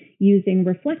through using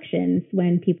reflections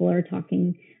when people are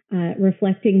talking,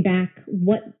 reflecting back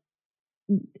what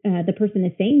the person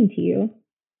is saying to you.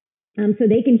 So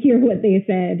they can hear what they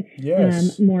said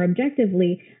more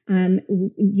objectively,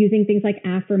 using things like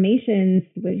affirmations,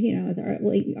 which,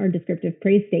 are descriptive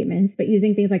praise statements, but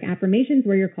using things like affirmations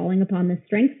where you're calling upon the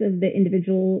strengths of the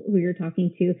individual who you're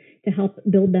talking to help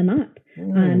build them up,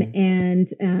 and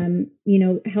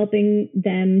helping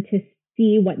them to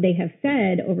see what they have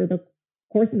said over the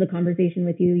course of the conversation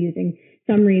with you, using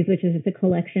summaries, which is just a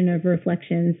collection of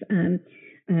reflections,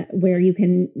 where you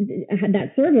can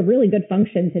that serve a really good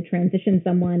function to transition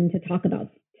someone to talk about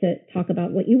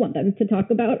what you want them to talk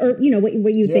about, or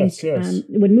what you think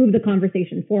would move the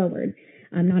conversation forward,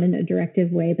 not in a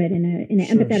directive way, but in an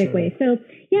empathetic way. So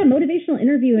motivational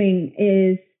interviewing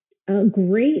is a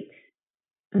great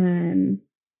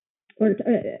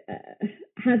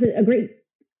has a great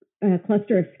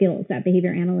cluster of skills that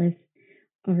behavior analysts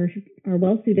are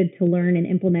well suited to learn and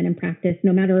implement and practice,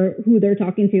 no matter who they're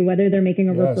talking to, whether they're making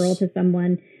a referral to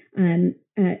someone,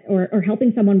 or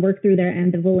helping someone work through their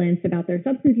ambivalence about their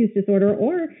substance use disorder,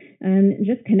 or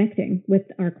just connecting with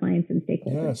our clients and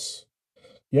stakeholders. Yes.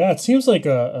 Yeah, it seems like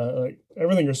like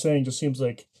everything you're saying just seems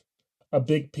like a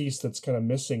big piece that's kind of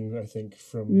missing, I think,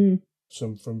 from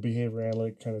behavior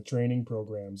analytic kind of training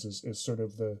programs is sort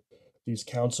of these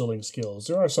counseling skills.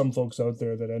 There are some folks out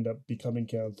there that end up becoming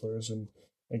counselors and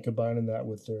combining that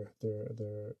with their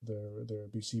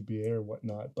BCBA or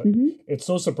whatnot. But it's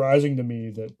so surprising to me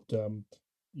that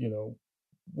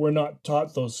we're not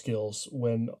taught those skills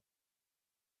when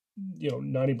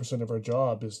 90% of our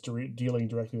job is dealing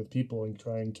directly with people and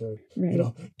trying to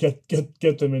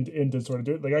get them into sort of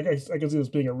do it. Like I can see this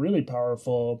being a really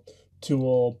powerful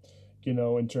tool,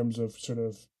 in terms of sort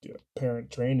of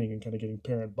parent training and kind of getting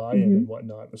parent buy-in and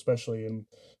whatnot, especially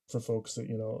for folks that,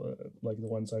 like the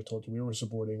ones I told you we were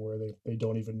supporting, where they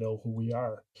don't even know who we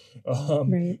are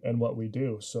and what we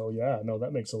do. So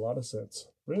that makes a lot of sense.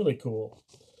 Really cool.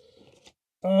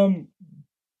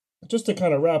 Just to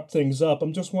kind of wrap things up,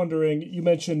 I'm just wondering, you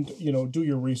mentioned, do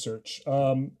your research.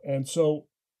 And so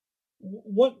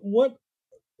what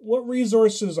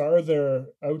resources are there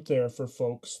out there for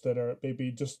folks that are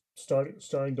maybe just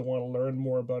starting to want to learn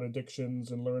more about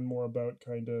addictions and learn more about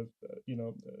kind of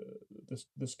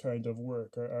this kind of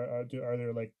work? Are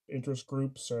there like interest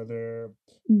groups? Are there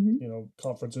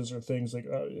conferences or things like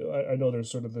I know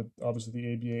there's sort of obviously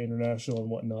the ABA International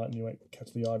and whatnot, and you might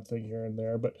catch the odd thing here and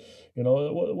there, but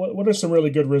what are some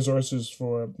really good resources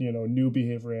for new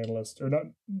behavior analysts, or not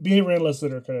behavior analysts,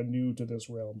 that are kind of new to this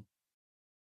realm?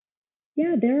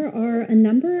 Yeah, there are a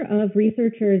number of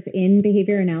researchers in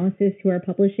behavior analysis who are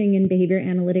publishing in behavior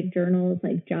analytic journals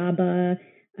like JABA,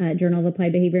 Journal of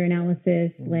Applied Behavior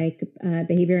Analysis, like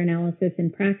Behavior Analysis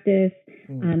in Practice,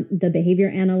 the Behavior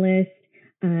Analyst,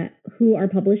 who are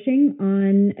publishing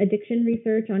on addiction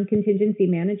research, on contingency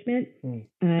management.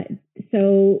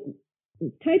 So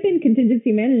type in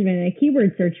contingency management in a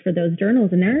keyword search for those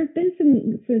journals, and there's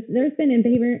been in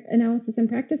Behavior Analysis in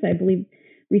Practice, I believe,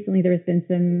 recently there's been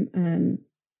some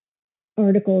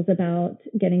articles about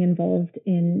getting involved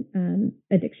in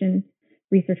addiction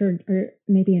research, or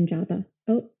maybe in Java.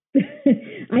 Oh,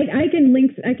 I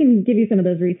can give you some of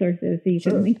those resources so you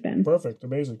can link them. Perfect.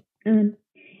 Amazing.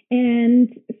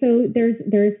 And so there's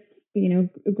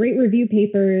great review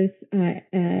papers,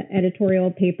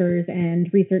 editorial papers, and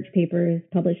research papers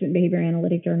published in behavior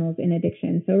analytic journals in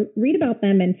addiction. So read about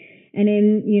them, and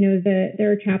in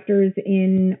there are chapters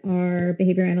in our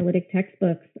behavior analytic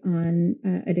textbooks on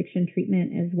addiction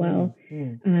treatment as well.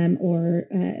 Or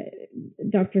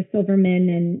Dr.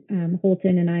 Silverman and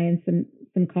Holton and I and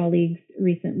some colleagues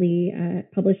recently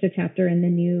published a chapter in the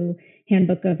new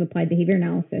Handbook of Applied Behavior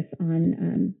Analysis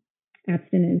on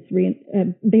abstinence,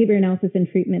 behavior analysis and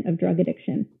treatment of drug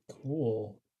addiction.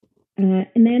 Cool.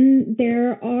 And then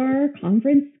there are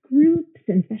conference groups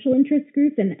and special interest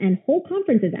groups and whole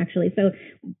conferences, actually. So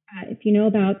if you know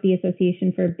about the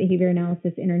Association for Behavior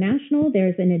Analysis International,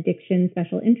 there's an addiction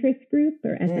special interest group,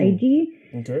 or SIG.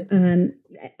 Okay.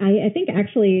 I think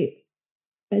actually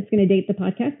it's going to date the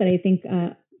podcast, but I think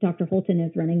Dr. Holton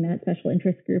is running that special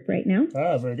interest group right now.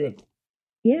 Very good.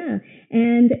 Yeah.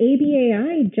 And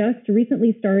ABAI just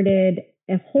recently started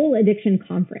a whole addiction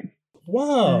conference.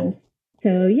 Wow.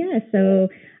 So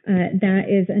that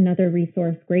is another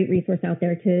great resource out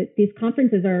there. These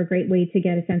conferences are a great way to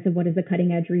get a sense of what is the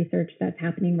cutting edge research that's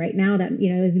happening right now that,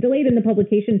 is delayed in the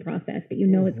publication process, but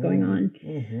what's going on.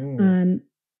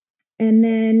 And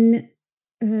then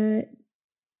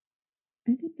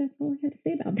I think that's all I had to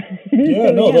say about that. Yeah,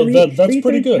 So, no, that's research,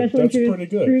 pretty good. special That's interest pretty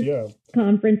good. groups, Yeah.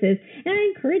 conferences. And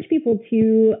I encourage people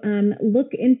to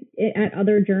look at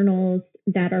other journals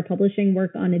that are publishing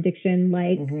work on addiction,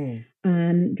 like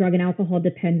drug and alcohol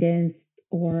dependence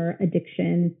or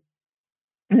addiction,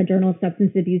 Journal of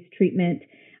Substance Abuse Treatment.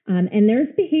 And there's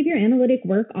behavior analytic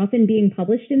work often being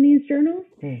published in these journals,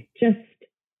 just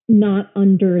not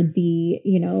under the,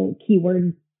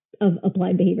 keyword of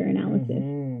applied behavior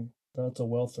analysis. That's a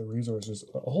wealth of resources.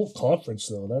 A whole conference,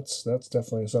 though. That's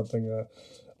definitely something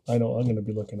I know I'm going to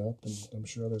be looking up, and I'm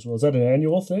sure others will. Is that an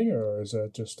annual thing, or is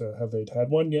that just have they had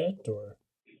one yet? Or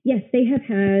yes, they have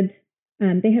had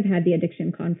the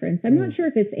addiction conference. I'm not sure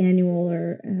if it's annual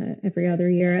or every other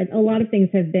year. A lot of things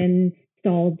have been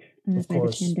stalled by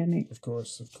the pandemic. Of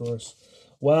course.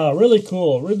 Wow, really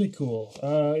cool.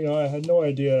 I had no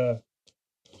idea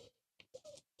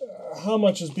how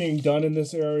much is being done in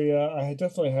this area. I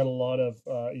definitely had a lot of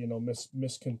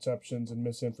misconceptions and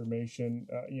misinformation.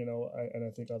 And I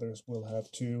think others will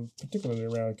have too, particularly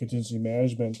around contingency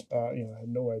management. I had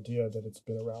no idea that it's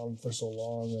been around for so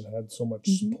long and had so much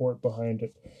support behind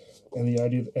it. And the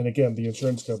idea, and again, the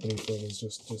insurance company thing is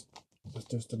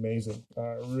just amazing.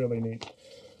 Really neat.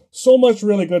 So much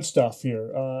really good stuff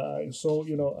here. I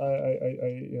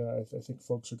think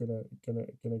folks are gonna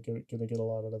get a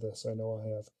lot out of this. I know I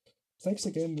have. Thanks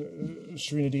again,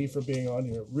 Shrinidhi, for being on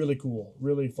here. Really cool,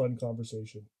 really fun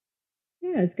conversation.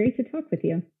 Yeah, it's great to talk with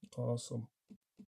you. Awesome.